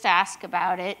you just ask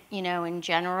about it, in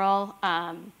general,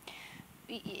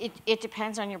 it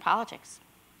depends on your politics.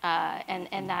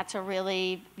 And that's a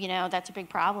really, that's a big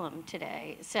problem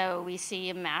today. So we see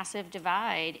a massive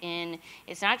divide in,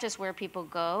 it's not just where people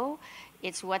go,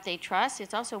 it's what they trust,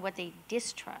 it's also what they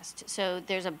distrust. So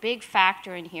there's a big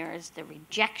factor in here is the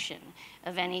rejection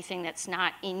of anything that's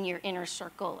not in your inner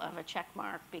circle of a check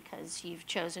mark because you've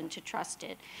chosen to trust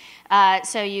it.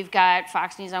 So you've got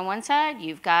Fox News on one side,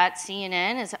 you've got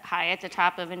CNN is high at the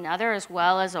top of another, as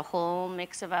well as a whole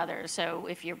mix of others. So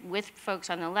if you're with folks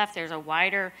on the left, there's a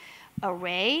wider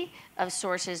array of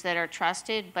sources that are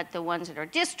trusted, but the ones that are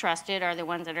distrusted are the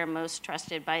ones that are most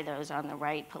trusted by those on the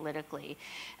right politically.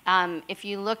 If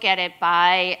you look at it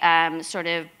by sort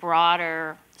of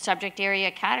broader subject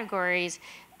area categories,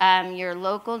 your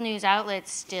local news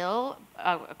outlets still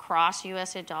across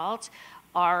U.S. adults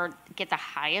get the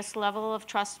highest level of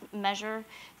trust measure.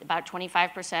 About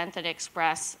 25% that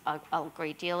express a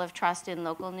great deal of trust in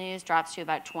local news drops to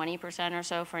about 20% or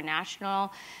so for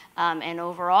national. And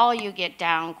overall, you get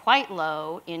down quite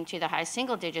low into the high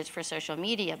single digits for social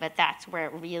media, but that's where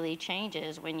it really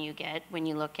changes when you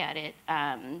look at it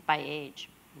by age.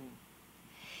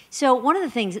 So one of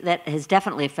the things that has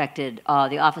definitely affected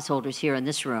the office holders here in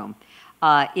this room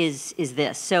is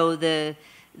this. So the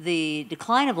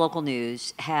decline of local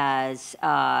news has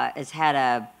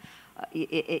had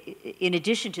in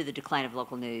addition to the decline of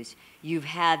local news, you've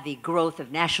had the growth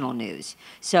of national news.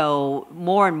 So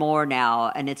more and more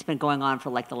now, and it's been going on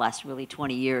for like the last really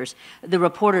 20 years, the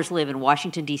reporters live in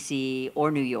Washington, D.C.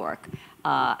 or New York.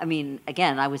 I mean,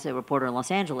 again, I was a reporter in Los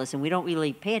Angeles, and we don't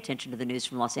really pay attention to the news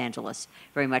from Los Angeles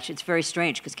very much. It's very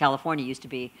strange because California used to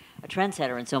be a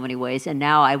trendsetter in so many ways, and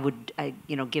now I would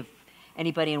give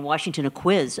anybody in Washington a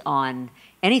quiz on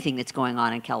anything that's going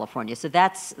on in California. So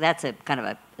that's a kind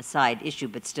of a side issue,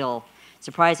 but still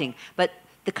surprising. But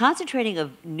the concentrating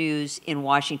of news in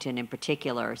Washington in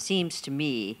particular seems to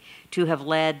me to have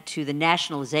led to the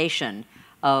nationalization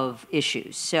of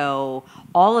issues. So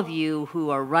all of you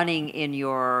who are running in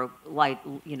your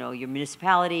your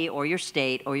municipality or your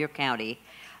state or your county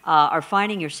are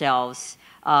finding yourselves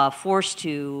forced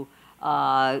to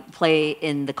play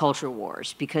in the culture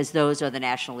wars because those are the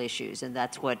national issues, and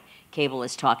that's what cable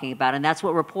is talking about, and that's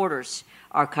what reporters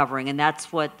are covering, and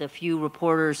that's what the few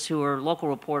reporters who are local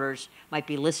reporters might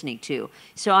be listening to.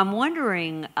 So I'm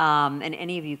wondering, and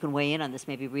any of you can weigh in on this,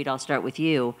 maybe Reid, I'll start with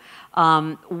you.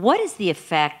 What is the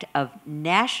effect of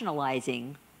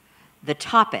nationalizing the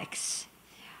topics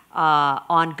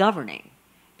on governing?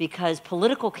 Because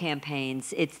political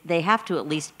campaigns, they have to at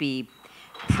least be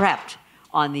prepped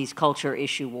on these culture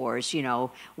issue wars,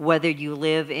 whether you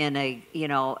live in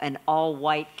an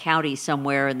all-white county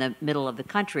somewhere in the middle of the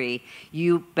country,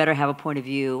 you better have a point of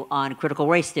view on critical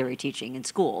race theory teaching in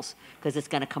schools, because it's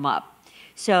going to come up.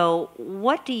 So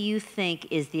what do you think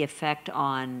is the effect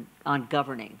on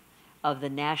governing of the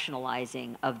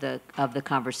nationalizing of the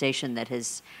conversation that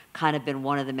has kind of been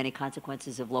one of the many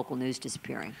consequences of local news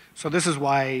disappearing? So this is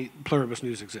why Pluribus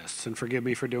News exists, and forgive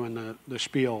me for doing the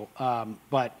spiel,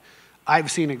 but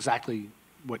I've seen exactly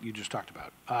what you just talked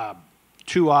about.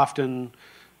 Too often,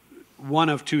 one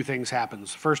of two things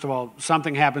happens. First of all,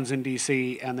 something happens in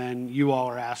D.C., and then you all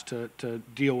are asked to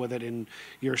deal with it in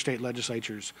your state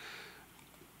legislatures.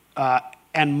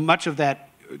 And much of that,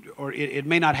 or it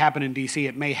may not happen in D.C.,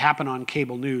 it may happen on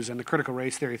cable news, and the critical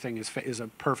race theory thing is a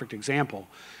perfect example.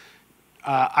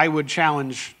 I would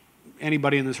challenge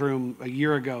anybody in this room a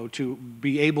year ago to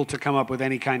be able to come up with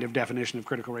any kind of definition of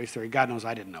critical race theory. God knows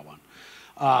I didn't know one.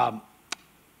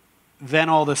 Then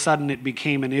all of a sudden it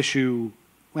became an issue.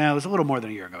 Well, it was a little more than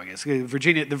a year ago, I guess. The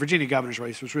Virginia governor's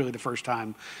race was really the first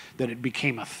time that it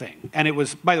became a thing. And it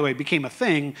was, by the way, it became a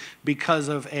thing because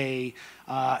of a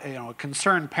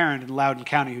concerned parent in Loudoun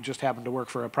County who just happened to work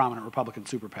for a prominent Republican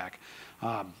super PAC.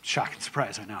 Shock and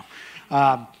surprise, I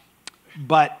know.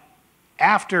 But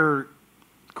after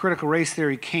critical race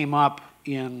theory came up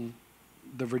in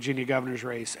the Virginia governor's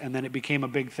race, and then it became a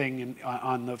big thing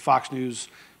on the Fox News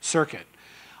circuit,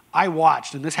 I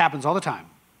watched, and this happens all the time,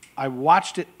 I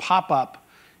watched it pop up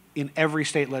in every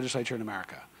state legislature in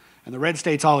America. And the red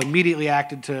states all immediately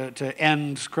acted to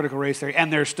end critical race theory,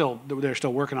 and they're still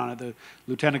working on it. The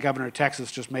lieutenant governor of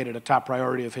Texas just made it a top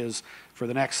priority of his for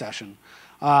the next session.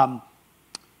 And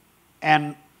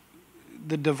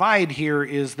the divide here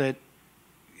is that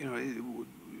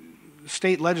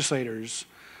state legislators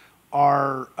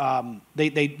are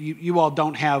you all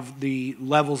don't have the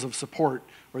levels of support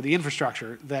or the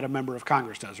infrastructure that a member of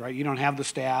Congress does, right? You don't have the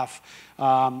staff.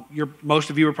 Most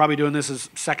of you are probably doing this as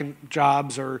second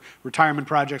jobs or retirement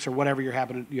projects or whatever you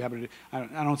happen to do.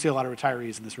 I don't see a lot of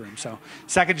retirees in this room, so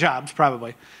second jobs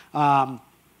probably.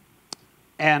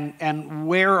 And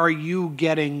where are you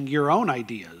getting your own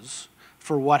ideas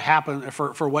for what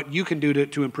for what you can do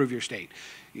to improve your state?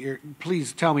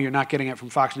 Please tell me you're not getting it from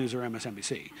Fox News or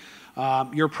MSNBC.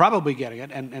 You're probably getting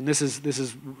it, and this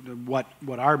is what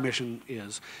our mission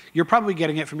is. You're probably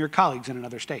getting it from your colleagues in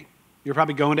another state. You're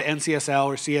probably going to NCSL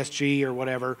or CSG or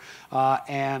whatever,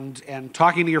 and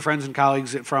talking to your friends and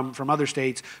colleagues from other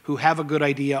states who have a good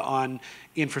idea on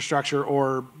infrastructure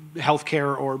or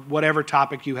healthcare or whatever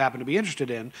topic you happen to be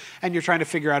interested in, and you're trying to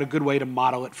figure out a good way to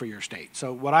model it for your state.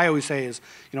 So what I always say is,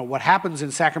 what happens in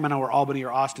Sacramento or Albany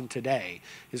or Austin today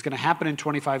is going to happen in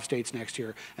 25 states next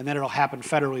year, and then it'll happen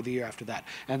federally the year after that.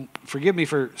 And forgive me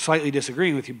for slightly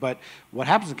disagreeing with you, but what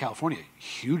happens in California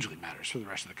hugely matters for the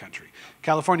rest of the country.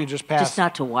 California just passed... Just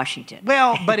not to Washington.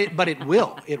 Well, but it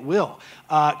will. It will.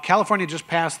 California just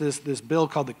passed this bill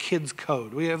called the Kids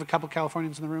Code. We have a couple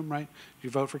Californians in the room, right? Did you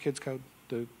vote for Kids Code?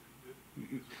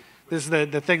 This is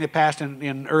the thing that passed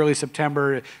in early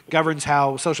September. It governs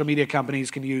how social media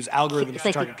companies can use algorithms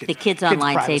to target kids. The Kids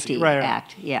Online Safety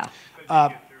Act, yeah.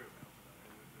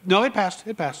 No, it passed.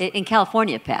 It passed. In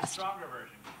California, it passed.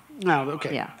 No,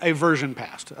 okay. Yeah. A version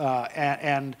passed.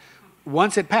 And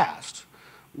once it passed,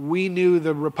 we knew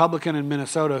the Republican in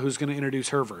Minnesota who's going to introduce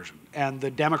her version, and the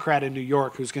Democrat in New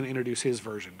York who's going to introduce his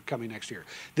version coming next year.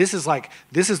 This is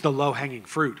the low-hanging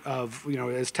fruit of,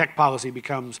 as tech policy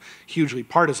becomes hugely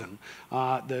partisan,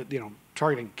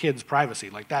 targeting kids'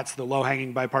 privacy. That's the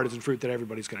low-hanging bipartisan fruit that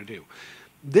everybody's going to do.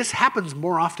 This happens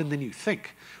more often than you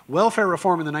think. Welfare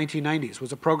reform in the 1990s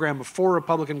was a program of 4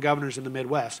 Republican governors in the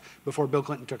Midwest before Bill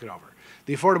Clinton took it over.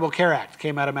 The Affordable Care Act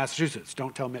came out of Massachusetts.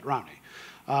 Don't tell Mitt Romney.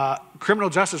 Criminal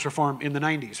justice reform in the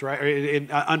 90s,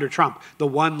 right, under Trump, the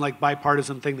one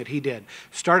bipartisan thing that he did,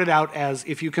 started out as,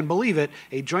 if you can believe it,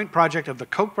 a joint project of the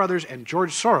Koch brothers and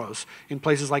George Soros in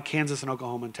places like Kansas and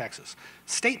Oklahoma and Texas.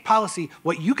 State policy,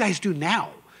 what you guys do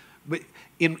now, but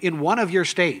in one of your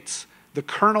states, the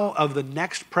kernel of the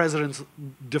next president's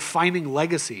defining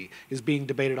legacy is being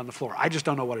debated on the floor. I just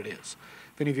don't know what it is.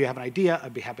 If any of you have an idea,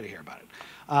 I'd be happy to hear about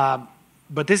it.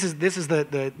 But this is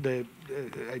the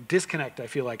disconnect, I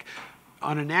feel like.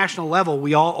 On a national level,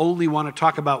 we all only want to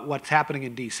talk about what's happening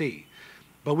in D.C.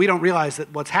 But we don't realize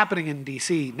that what's happening in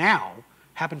D.C. now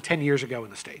happened 10 years ago in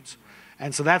the States.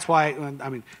 And so that's why,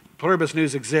 Pluribus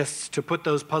News exists to put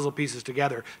those puzzle pieces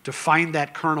together, to find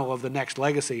that kernel of the next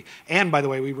legacy. And by the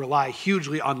way, we rely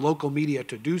hugely on local media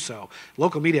to do so.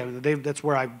 Local media, that's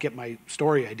where I get my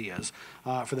story ideas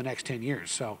for the next 10 years.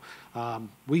 So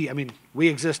we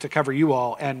exist to cover you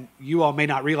all, and you all may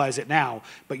not realize it now,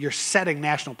 but you're setting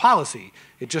national policy.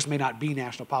 It just may not be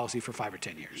national policy for 5 or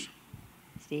 10 years.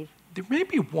 Steve? There may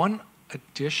be one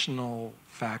additional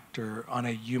factor on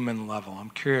a human level.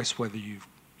 I'm curious whether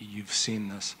you've seen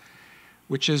this,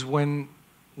 which is when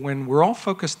we're all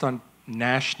focused on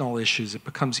national issues, it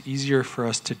becomes easier for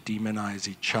us to demonize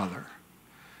each other,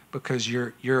 because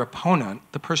your opponent,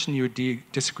 the person you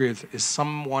would disagree with, is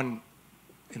someone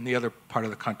in the other part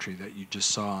of the country that you just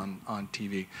saw on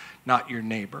TV, not your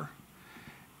neighbor.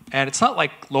 And it's not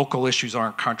like local issues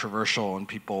aren't controversial and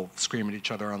people scream at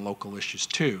each other on local issues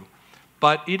too,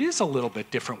 but it is a little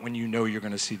bit different when you know you're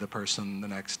going to see the person the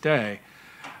next day.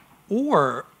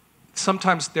 Or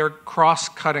sometimes they're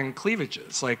cross-cutting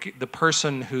cleavages, like the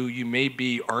person who you may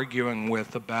be arguing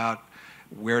with about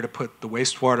where to put the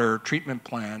wastewater treatment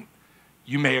plant,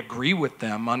 you may agree with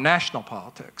them on national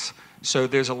politics. So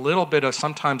there's a little bit of,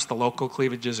 sometimes the local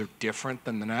cleavages are different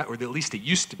than or at least it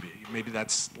used to be. Maybe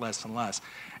that's less and less.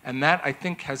 And that, I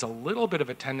think, has a little bit of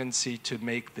a tendency to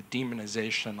make the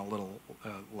demonization a little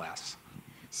less.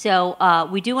 So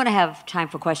we do want to have time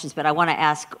for questions, but I want to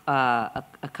ask a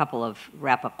couple of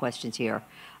wrap-up questions here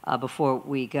before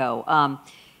we go.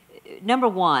 Number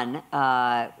one,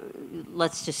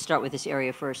 let's just start with this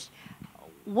area first.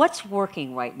 What's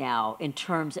working right now in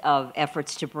terms of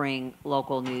efforts to bring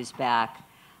local news back,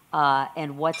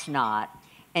 and what's not?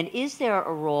 And is there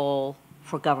a role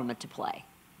for government to play?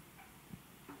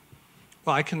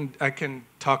 Well, I can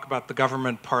talk about the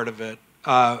government part of it.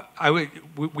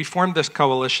 We formed this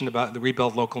coalition, about the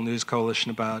Rebuild Local News Coalition,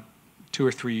 about 2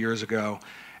 or 3 years ago,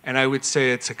 and I would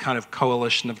say it's a kind of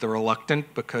coalition of the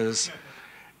reluctant, because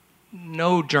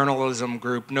no journalism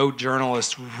group, no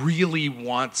journalist really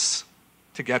wants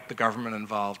to get the government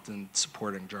involved in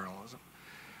supporting journalism.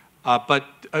 But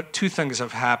 2 things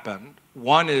have happened.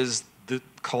 One is the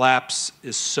collapse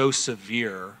is so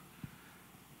severe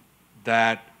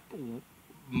that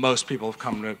most people have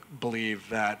come to believe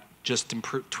that just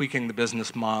tweaking the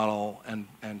business model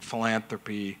and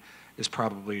philanthropy is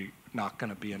probably not going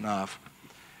to be enough.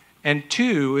 And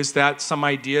 2 is that some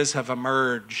ideas have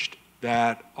emerged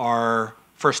that are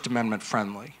First Amendment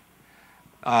friendly,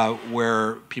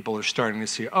 where people are starting to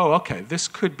see, oh, okay, this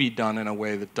could be done in a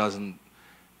way that doesn't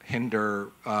hinder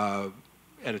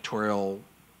editorial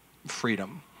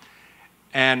freedom.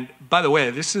 And by the way,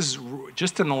 this is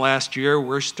just in the last year,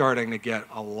 we're starting to get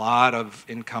a lot of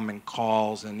incoming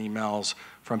calls and emails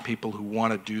from people who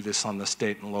want to do this on the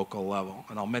state and local level.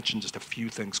 And I'll mention just a few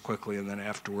things quickly, and then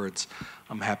afterwards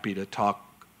I'm happy to talk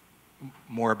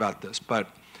more about this. But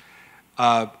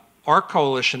our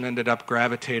coalition ended up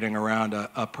gravitating around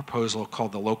a proposal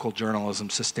called the Local Journalism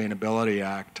Sustainability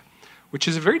Act, which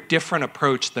is a very different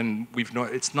approach than we've known.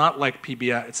 It's not like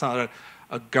PBI, it's not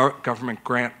a government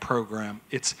grant program.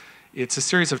 It's a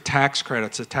series of tax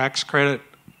credits, a tax credit,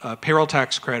 payroll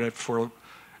tax credit for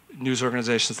news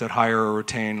organizations that hire or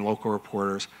retain local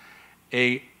reporters,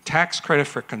 a tax credit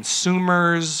for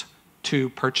consumers to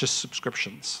purchase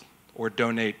subscriptions or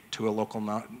donate to a local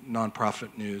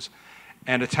nonprofit news,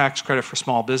 and a tax credit for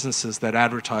small businesses that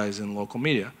advertise in local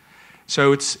media.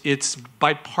 So it's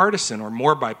bipartisan, or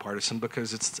more bipartisan,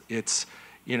 because it's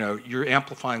you know, you're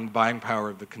amplifying the buying power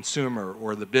of the consumer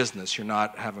or the business. You're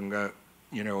not having a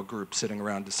group sitting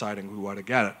around deciding who ought to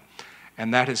get it.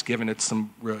 And that has given it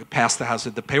some, passed the House,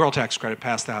 the payroll tax credit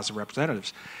passed the House of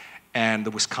Representatives. And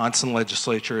the Wisconsin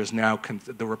legislature is now,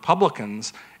 the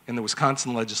Republicans in the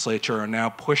Wisconsin legislature are now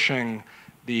pushing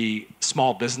the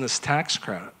small business tax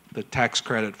credit, the tax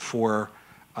credit for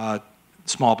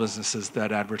small businesses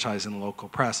that advertise in the local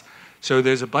press. So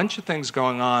there's a bunch of things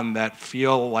going on that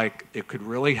feel like it could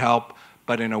really help,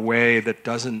 but in a way that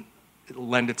doesn't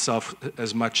lend itself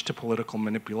as much to political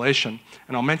manipulation.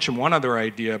 And I'll mention one other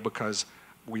idea, because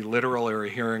we literally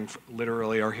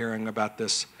are hearing about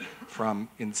this from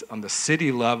on the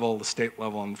city level, the state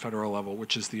level, and the federal level,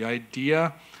 which is the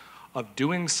idea of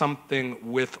doing something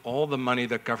with all the money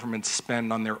that governments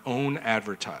spend on their own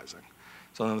advertising.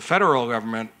 So the federal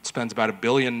government spends about $1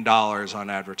 billion on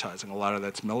advertising. A lot of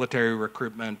that's military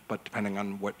recruitment, but depending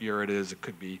on what year it is, it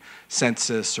could be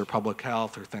census or public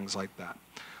health or things like that.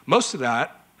 Most of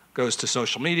that goes to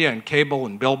social media and cable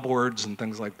and billboards and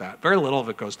things like that. Very little of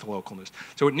it goes to local news.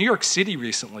 So what New York City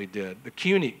recently did, the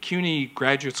CUNY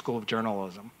Graduate School of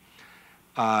Journalism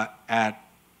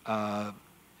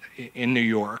in New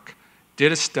York,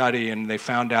 did a study, and they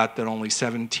found out that only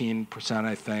 17%,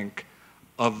 I think,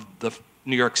 of the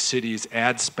New York City's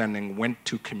ad spending went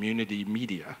to community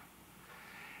media.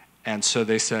 And so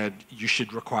they said, you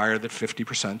should require that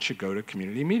 50% should go to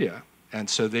community media. And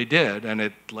so they did, and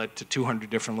it led to 200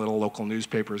 different little local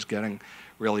newspapers getting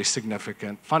really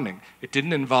significant funding. It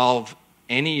didn't involve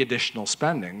any additional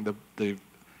spending. The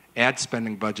ad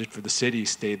spending budget for the city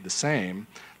stayed the same.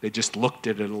 They just looked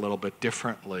at it a little bit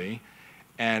differently.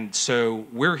 And so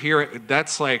we're here,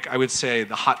 that's like, I would say,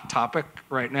 the hot topic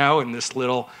right now in this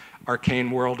little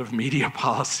arcane world of media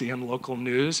policy and local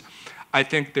news. I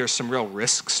think there's some real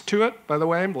risks to it, by the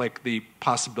way, like the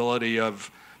possibility of,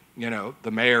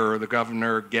 the mayor or the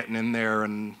governor getting in there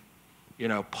and,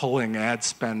 pulling ad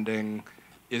spending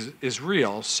is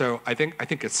real. So I think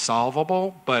it's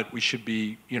solvable, but we should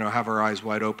be, have our eyes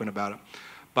wide open about it.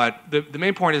 But the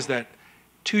main point is that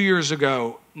 2 years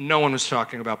ago, no one was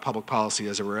talking about public policy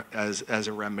as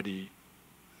a remedy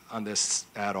on this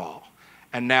at all.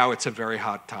 And now it's a very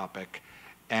hot topic.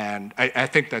 And I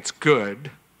think that's good,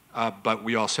 but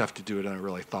we also have to do it in a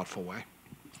really thoughtful way.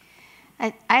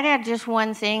 I'd add just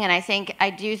one thing, and I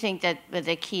do think that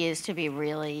the key is to be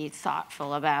really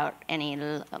thoughtful about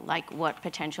what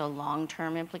potential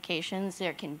long-term implications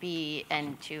there can be,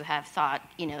 and to have thought,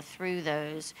 through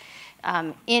those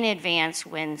in advance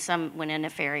when a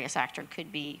nefarious actor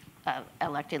could be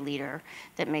elected leader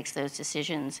that makes those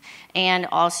decisions, and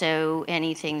also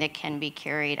anything that can be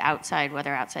carried outside,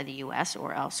 whether outside the U.S.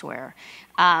 or elsewhere.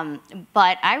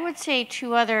 But I would say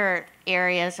two other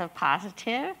areas of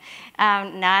positive,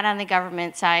 not on the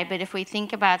government side, but if we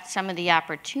think about some of the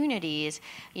opportunities,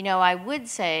 I would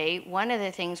say one of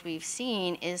the things we've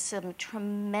seen is some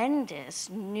tremendous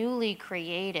newly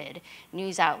created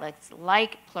news outlets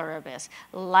like Pluribus,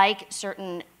 like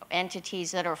certain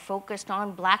entities that are focused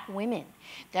on Black women,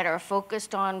 that are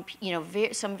focused on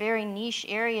some very niche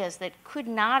areas that could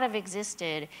not have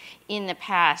existed in the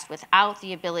past without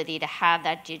the ability to have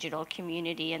that digital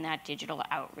community and that digital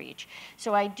outreach.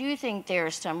 So I do think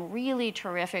there's some really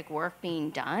terrific work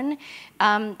being done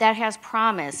that has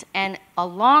promise, and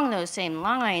along those same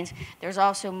lines, there's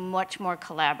also much more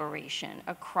collaboration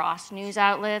across news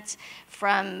outlets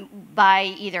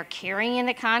by either carrying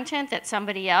the content that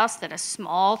somebody else, that a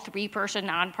small 3-person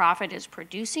nonprofit is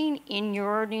producing in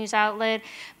your news outlet,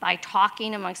 by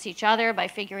talking amongst each other, by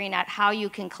figuring out how you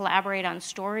can collaborate on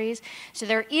stories. So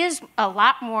there is a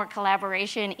lot more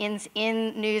collaboration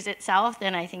in news itself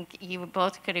than I think you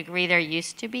both could agree there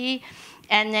used to be.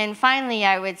 And then finally,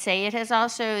 I would say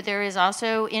there is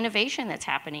also innovation that's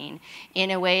happening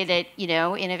in a way that,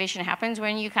 innovation happens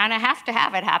when you kind of have to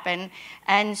have it happen.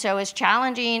 And so as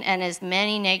challenging and as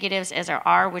many negatives as there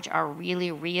are, which are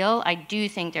really real, I do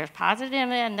think there's positive.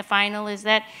 And the final is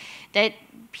that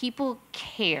people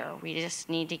care. We just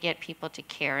need to get people to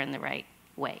care in the right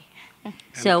way.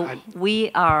 So we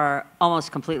are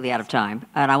almost completely out of time,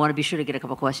 and I want to be sure to get a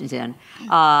couple questions in.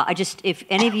 If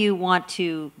any of you want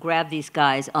to grab these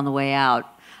guys on the way out,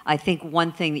 I think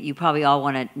one thing that you probably all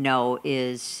want to know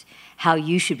is how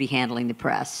you should be handling the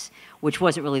press, which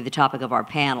wasn't really the topic of our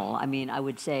panel. I mean, I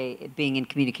would say, being in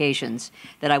communications,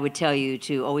 that I would tell you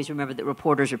to always remember that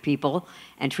reporters are people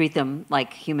and treat them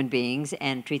like human beings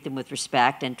and treat them with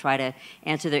respect and try to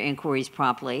answer their inquiries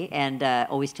promptly and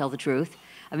always tell the truth.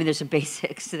 I mean, there's some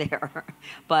basics there,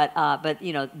 but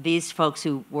these folks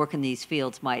who work in these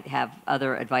fields might have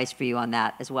other advice for you on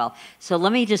that as well. So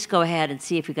let me just go ahead and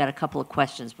see if we got a couple of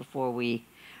questions before we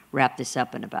wrap this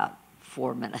up in about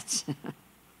 4 minutes.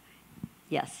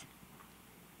 Yes.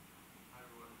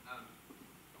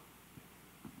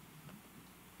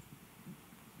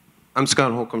 I'm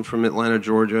Scott Holcomb from Atlanta,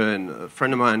 Georgia, and a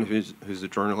friend of mine who's a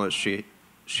journalist,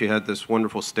 she had this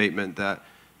wonderful statement that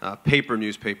paper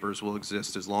newspapers will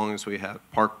exist as long as we have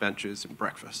park benches and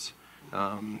breakfast.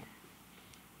 I'm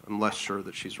less sure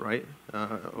that she's right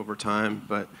over time,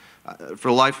 but for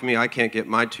the life of me, I can't get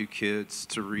my 2 kids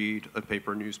to read a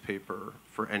paper newspaper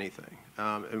for anything.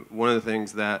 And one of the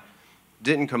things that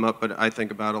didn't come up, but I think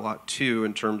about a lot too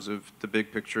in terms of the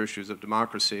big picture issues of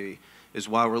democracy, is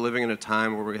while we're living in a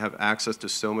time where we have access to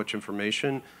so much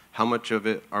information, how much of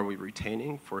it are we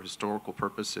retaining for historical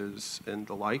purposes and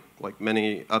the like? Like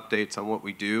many updates on what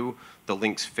we do, the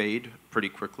links fade pretty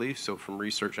quickly. So from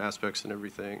research aspects and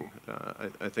everything,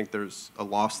 I think there's a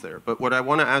loss there. But what I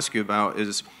want to ask you about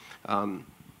is,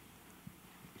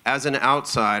 as an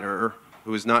outsider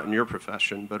who is not in your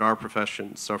profession, but our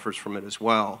profession suffers from it as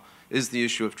well, is the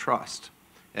issue of trust.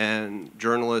 And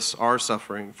journalists are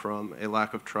suffering from a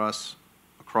lack of trust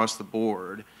across the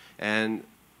board. And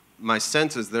my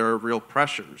sense is there are real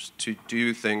pressures to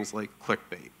do things like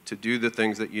clickbait, to do the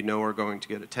things that you know are going to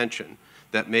get attention,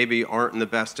 that maybe aren't in the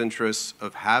best interests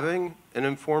of having an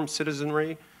informed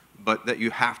citizenry, but that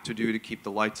you have to do to keep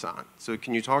the lights on. So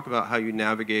can you talk about how you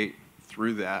navigate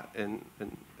through that and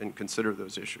consider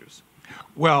those issues?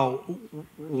 Well,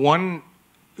 one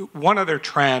other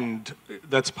trend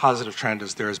that's a positive trend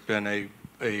is there's been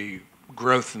a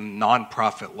growth in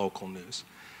nonprofit local news.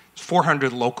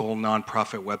 400 local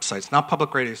nonprofit websites, not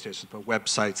public radio stations, but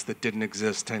websites that didn't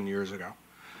exist 10 years ago.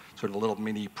 Sort of little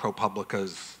mini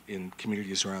ProPublicas in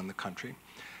communities around the country.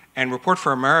 And Report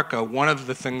for America, one of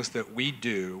the things that we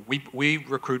do, we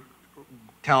recruit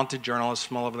talented journalists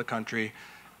from all over the country,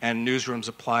 and newsrooms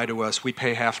apply to us. We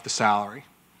pay half the salary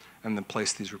and then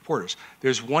place these reporters.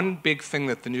 There's one big thing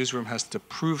that the newsroom has to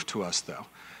prove to us, though,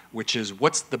 which is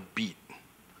what's the beat?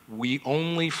 We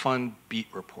only fund beat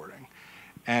reporting.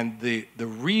 And the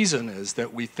reason is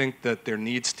that we think that there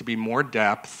needs to be more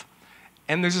depth.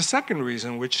 And there's a second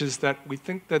reason, which is that we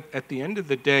think that at the end of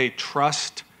the day,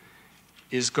 trust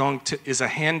is a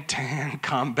hand-to-hand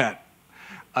combat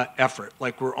effort.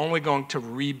 Like, we're only going to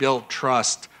rebuild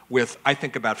trust with, I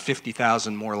think, about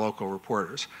 50,000 more local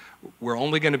reporters. We're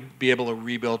only going to be able to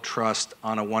rebuild trust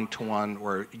on a one-to-one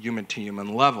or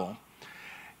human-to-human level.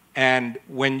 And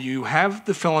when you have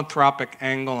the philanthropic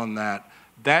angle on that,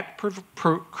 that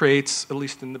creates, at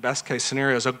least in the best case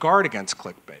scenarios, a guard against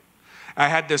clickbait. I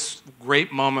had this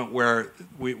great moment where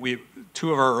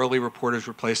two of our early reporters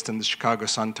were placed in the Chicago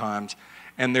Sun-Times,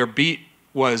 and their beat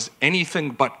was anything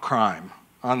but crime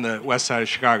on the west side of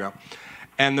Chicago.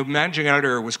 And the managing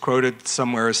editor was quoted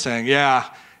somewhere as saying,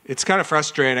 yeah, it's kind of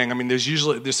frustrating. I mean,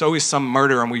 there's always some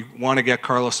murder, and we want to get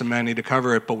Carlos and Manny to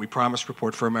cover it, but we promised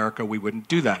Report for America we wouldn't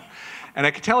do that. And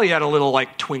I could tell he had a little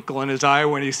twinkle in his eye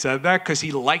when he said that, because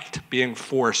he liked being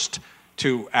forced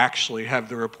to actually have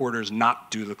the reporters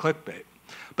not do the clickbait.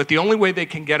 But the only way they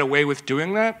can get away with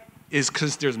doing that is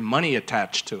because there's money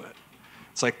attached to it.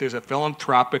 It's like there's a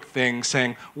philanthropic thing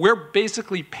saying, we're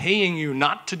basically paying you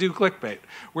not to do clickbait.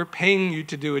 We're paying you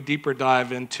to do a deeper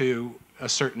dive into a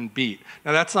certain beat.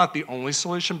 Now, that's not the only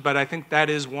solution, but I think that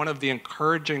is one of the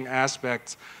encouraging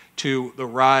aspects to the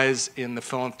rise in the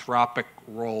philanthropic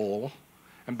role.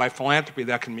 And by philanthropy,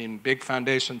 that can mean big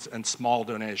foundations and small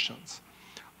donations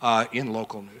in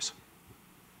local news.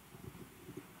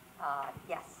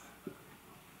 Yes.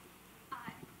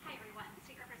 Hi, everyone.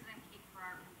 State Representative Kate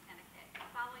Farrar from Connecticut.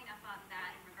 Following up on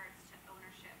that in regards to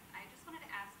ownership, I just wanted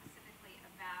to ask specifically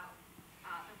about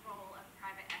the role of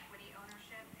private equity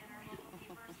ownership in our local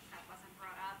papers, since that wasn't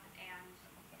brought up. And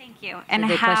thank you. And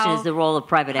so the question is the role of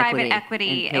private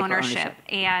equity in ownership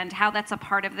and how that's a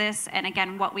part of this, and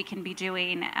again, what we can be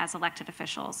doing as elected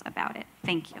officials about it.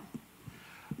 Thank you.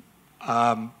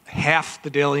 Half the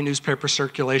daily newspaper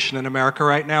circulation in America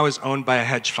right now is owned by a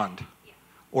hedge fund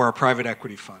or a private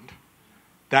equity fund.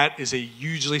 That is a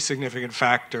hugely significant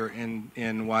factor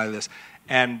in why this.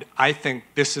 And I think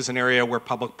this is an area where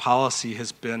public policy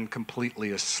has been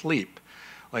completely asleep.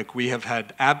 Like, we have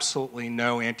had absolutely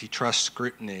no antitrust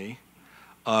scrutiny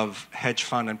of hedge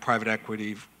fund and private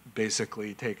equity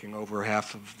basically taking over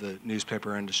half of the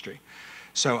newspaper industry.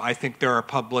 So I think there are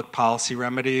public policy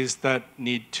remedies that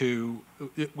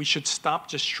we should stop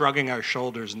just shrugging our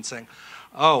shoulders and saying,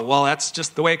 oh, well, that's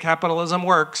just the way capitalism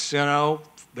works, you know.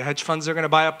 The hedge funds are going to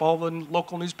buy up all the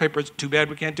local newspapers. Too bad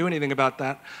we can't do anything about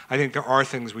that. I think there are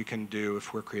things we can do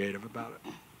if we're creative about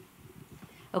it.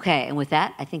 Okay, and with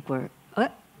that, I think we're...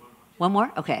 one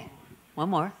more? Okay, one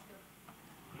more.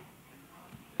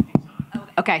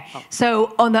 Okay,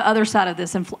 so on the other side of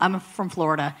this, I'm from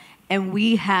Florida, and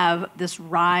we have this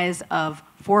rise of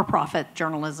for-profit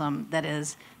journalism that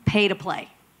is pay to play.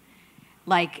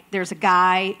 Like, there's a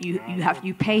guy,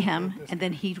 you pay him, and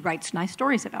then he writes nice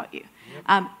stories about you.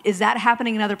 Is that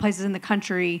happening in other places in the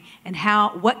country, and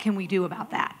what can we do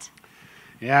about that?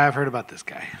 Yeah, I've heard about this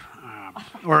guy,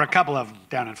 or a couple of them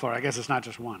down in Florida. I guess it's not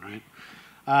just one, right?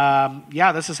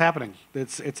 Yeah, this is happening.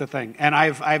 It's a thing, and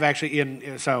I've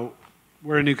actually so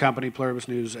we're a new company, Pluribus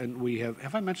News, and we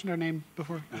have I mentioned our name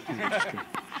before? No, just kidding.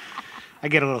 I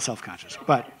get a little self-conscious,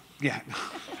 but yeah,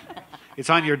 it's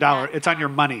on your dollar, it's on your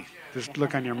money. Just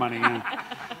look on your money.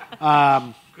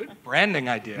 Yeah. Good branding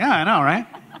idea. Yeah, I know, right?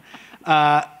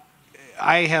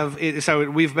 So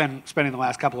we've been spending the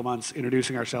last couple of months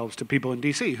introducing ourselves to people in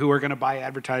D.C. who are going to buy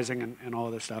advertising and all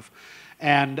of this stuff.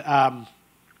 And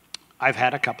I've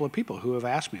had a couple of people who have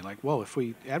asked me, like, whoa, if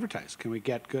we advertise, can we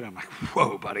get good? I'm like,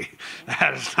 whoa, buddy,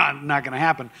 that is not going to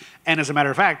happen. And as a matter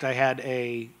of fact, I had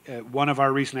one of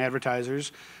our recent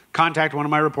advertisers contact one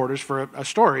of my reporters for a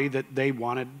story that they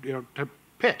wanted, to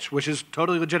pitch, which is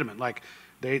totally legitimate. Like,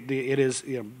 it is,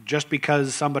 just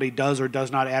because somebody does or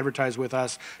does not advertise with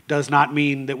us does not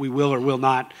mean that we will or will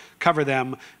not cover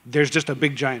them. There's just a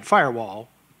big giant firewall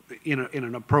in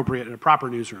an appropriate and a proper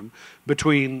newsroom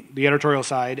between the editorial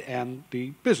side and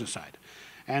the business side.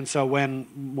 And so when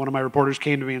one of my reporters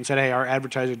came to me and said, hey, our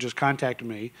advertiser just contacted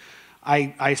me,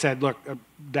 I said, look,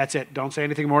 that's it. Don't say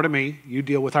anything more to me. You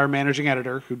deal with our managing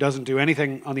editor, who doesn't do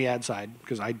anything on the ad side,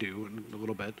 because I do a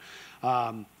little bit.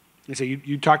 And so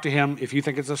you talk to him. If you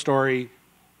think it's a story,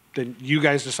 then you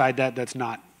guys decide that. That's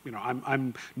not,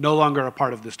 I'm no longer a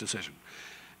part of this decision.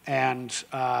 And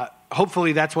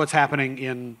hopefully that's what's happening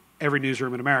in every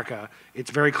newsroom in America. It's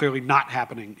very clearly not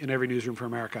happening in every newsroom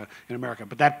in America.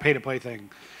 But that pay-to-play thing,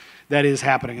 that is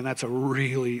happening, and that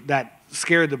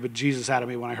scared the bejesus out of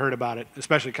me when I heard about it,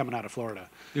 especially coming out of Florida.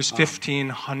 There's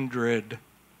 1,500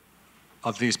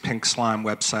 of these pink slime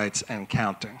websites and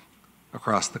counting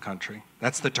across the country.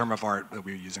 That's the term of art that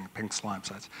we're using, pink slime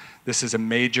sites. This is a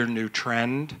major new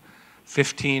trend,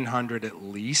 1,500 at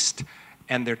least,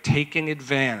 and they're taking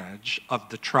advantage of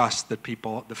the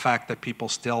fact that people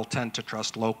still tend to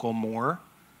trust local more,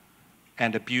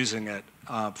 and abusing it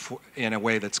in a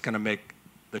way that's going to make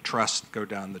the trust go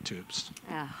down the tubes.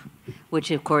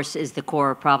 Which, of course, is the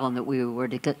core problem that we were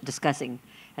discussing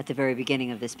at the very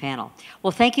beginning of this panel.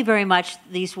 Well, thank you very much.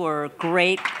 These were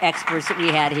great experts that we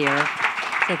had here.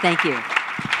 So thank you.